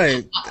 All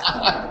right.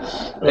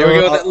 There we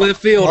go, that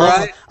left field, Well,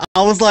 right?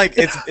 I was like,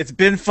 it's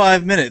been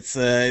 5 minutes.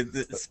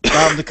 It's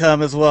bound to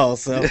come as well.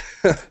 So,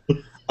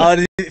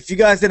 if you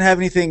guys didn't have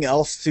anything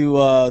else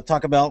to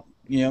talk about,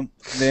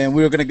 then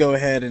we were gonna go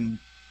ahead and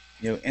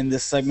end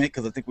this segment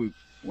because I think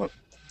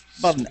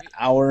about an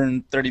hour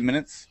and 30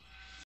 minutes,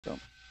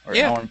 or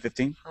Yeah. an hour and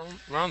 15. Around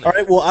All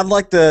there. right. Well, I'd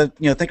like to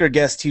thank our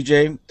guest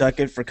TJ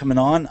Duckett for coming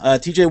on.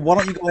 TJ, why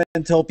don't you go ahead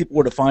and tell people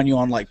where to find you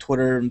on like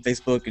Twitter and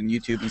Facebook and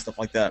YouTube and stuff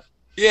like that?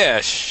 Yeah,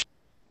 sure.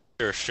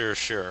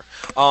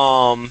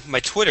 My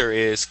Twitter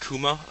is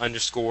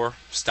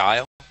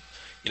Kuma_style.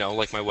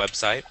 Like my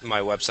website,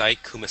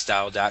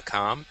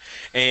 kumastyle.com.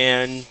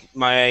 And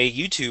my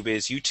YouTube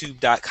is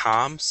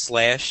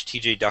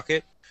youtube.com/TJ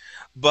Duckett.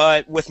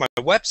 But with my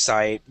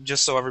website,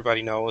 just so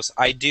everybody knows,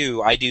 I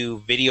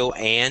do video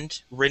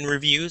and written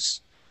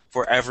reviews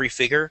for every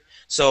figure.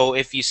 So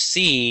if you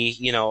see,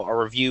 a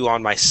review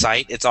on my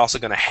site, it's also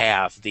going to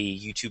have the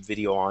YouTube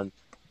video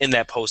in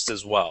that post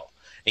as well,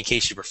 in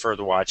case you prefer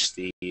to watch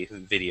the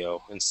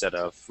video instead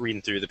of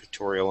reading through the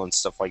pictorial and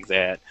stuff like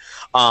that.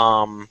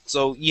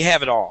 So you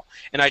have it all.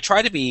 And I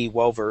try to be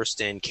well-versed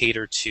and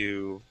cater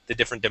to the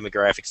different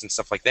demographics and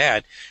stuff like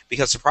that,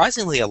 because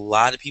surprisingly a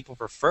lot of people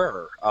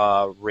prefer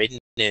written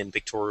and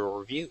pictorial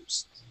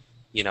reviews.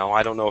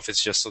 I don't know if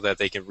it's just so that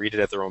they can read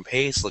it at their own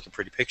pace, look at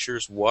pretty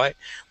pictures, but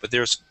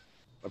there's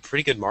a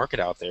pretty good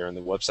market out there, and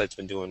the website's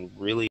been doing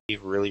really,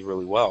 really,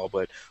 really well.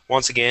 But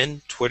once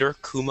again, Twitter,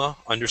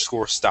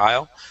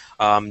 Kuma_style.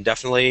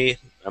 Definitely,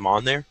 I'm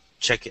on there,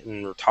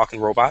 checking or talking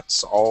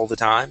robots all the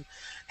time,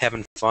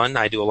 having fun.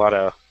 I do a lot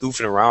of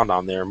goofing around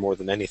on there more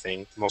than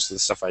anything. Most of the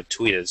stuff I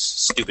tweet is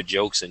stupid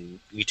jokes and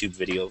YouTube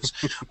videos.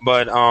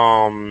 But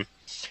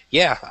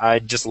yeah, I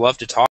just love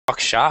to talk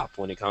shop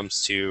when it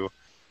comes to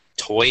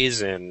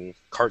toys and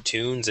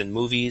cartoons and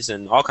movies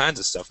and all kinds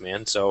of stuff,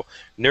 man. So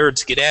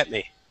nerds, get at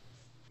me.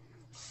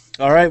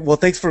 All right. Well,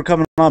 thanks for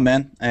coming on,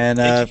 man. And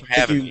Thank you for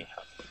having me.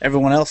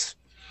 everyone else.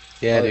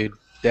 Yeah, dude.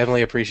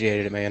 Definitely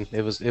appreciated it, man.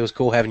 It was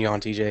cool having you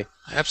on, TJ.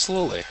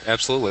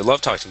 Absolutely.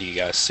 Love talking to you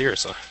guys.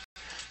 Seriously.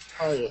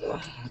 Oh, yeah. All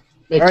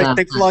right.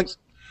 Thanks a lot.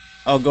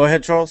 Oh, go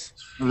ahead, Charles.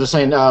 I'm just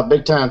saying,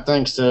 big time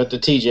thanks to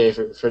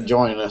TJ for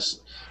joining us.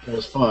 It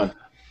was fun.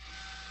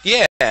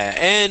 Yeah,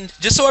 and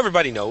just so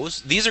everybody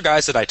knows, these are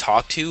guys that I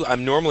talk to.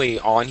 I'm normally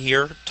on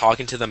here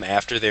talking to them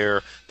after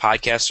their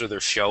podcast or their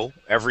show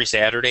every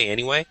Saturday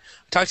anyway. I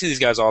talk to these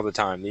guys all the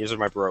time. These are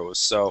my bros.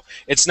 So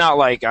it's not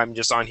like I'm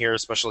just on here a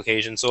special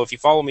occasion. So if you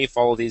follow me,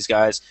 follow these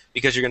guys,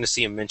 because you're going to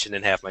see them mentioned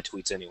in half my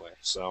tweets anyway.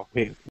 So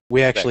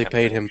We actually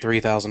paid him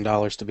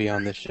 $3,000 to be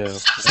on this show.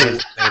 Actually,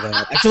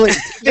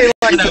 TJ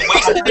and I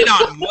wasted it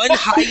on one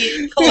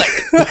high-end clip.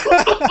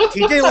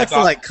 likes to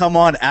like come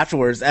on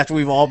afterwards after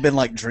we've all been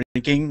like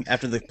drinking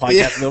after the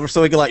podcast is over,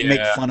 so he can like make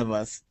Yeah. fun of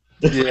us.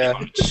 Yeah.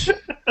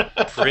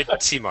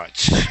 Pretty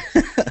much.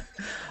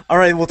 All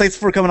right. Well, thanks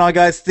for coming on,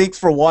 guys. Thanks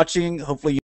for watching. Hopefully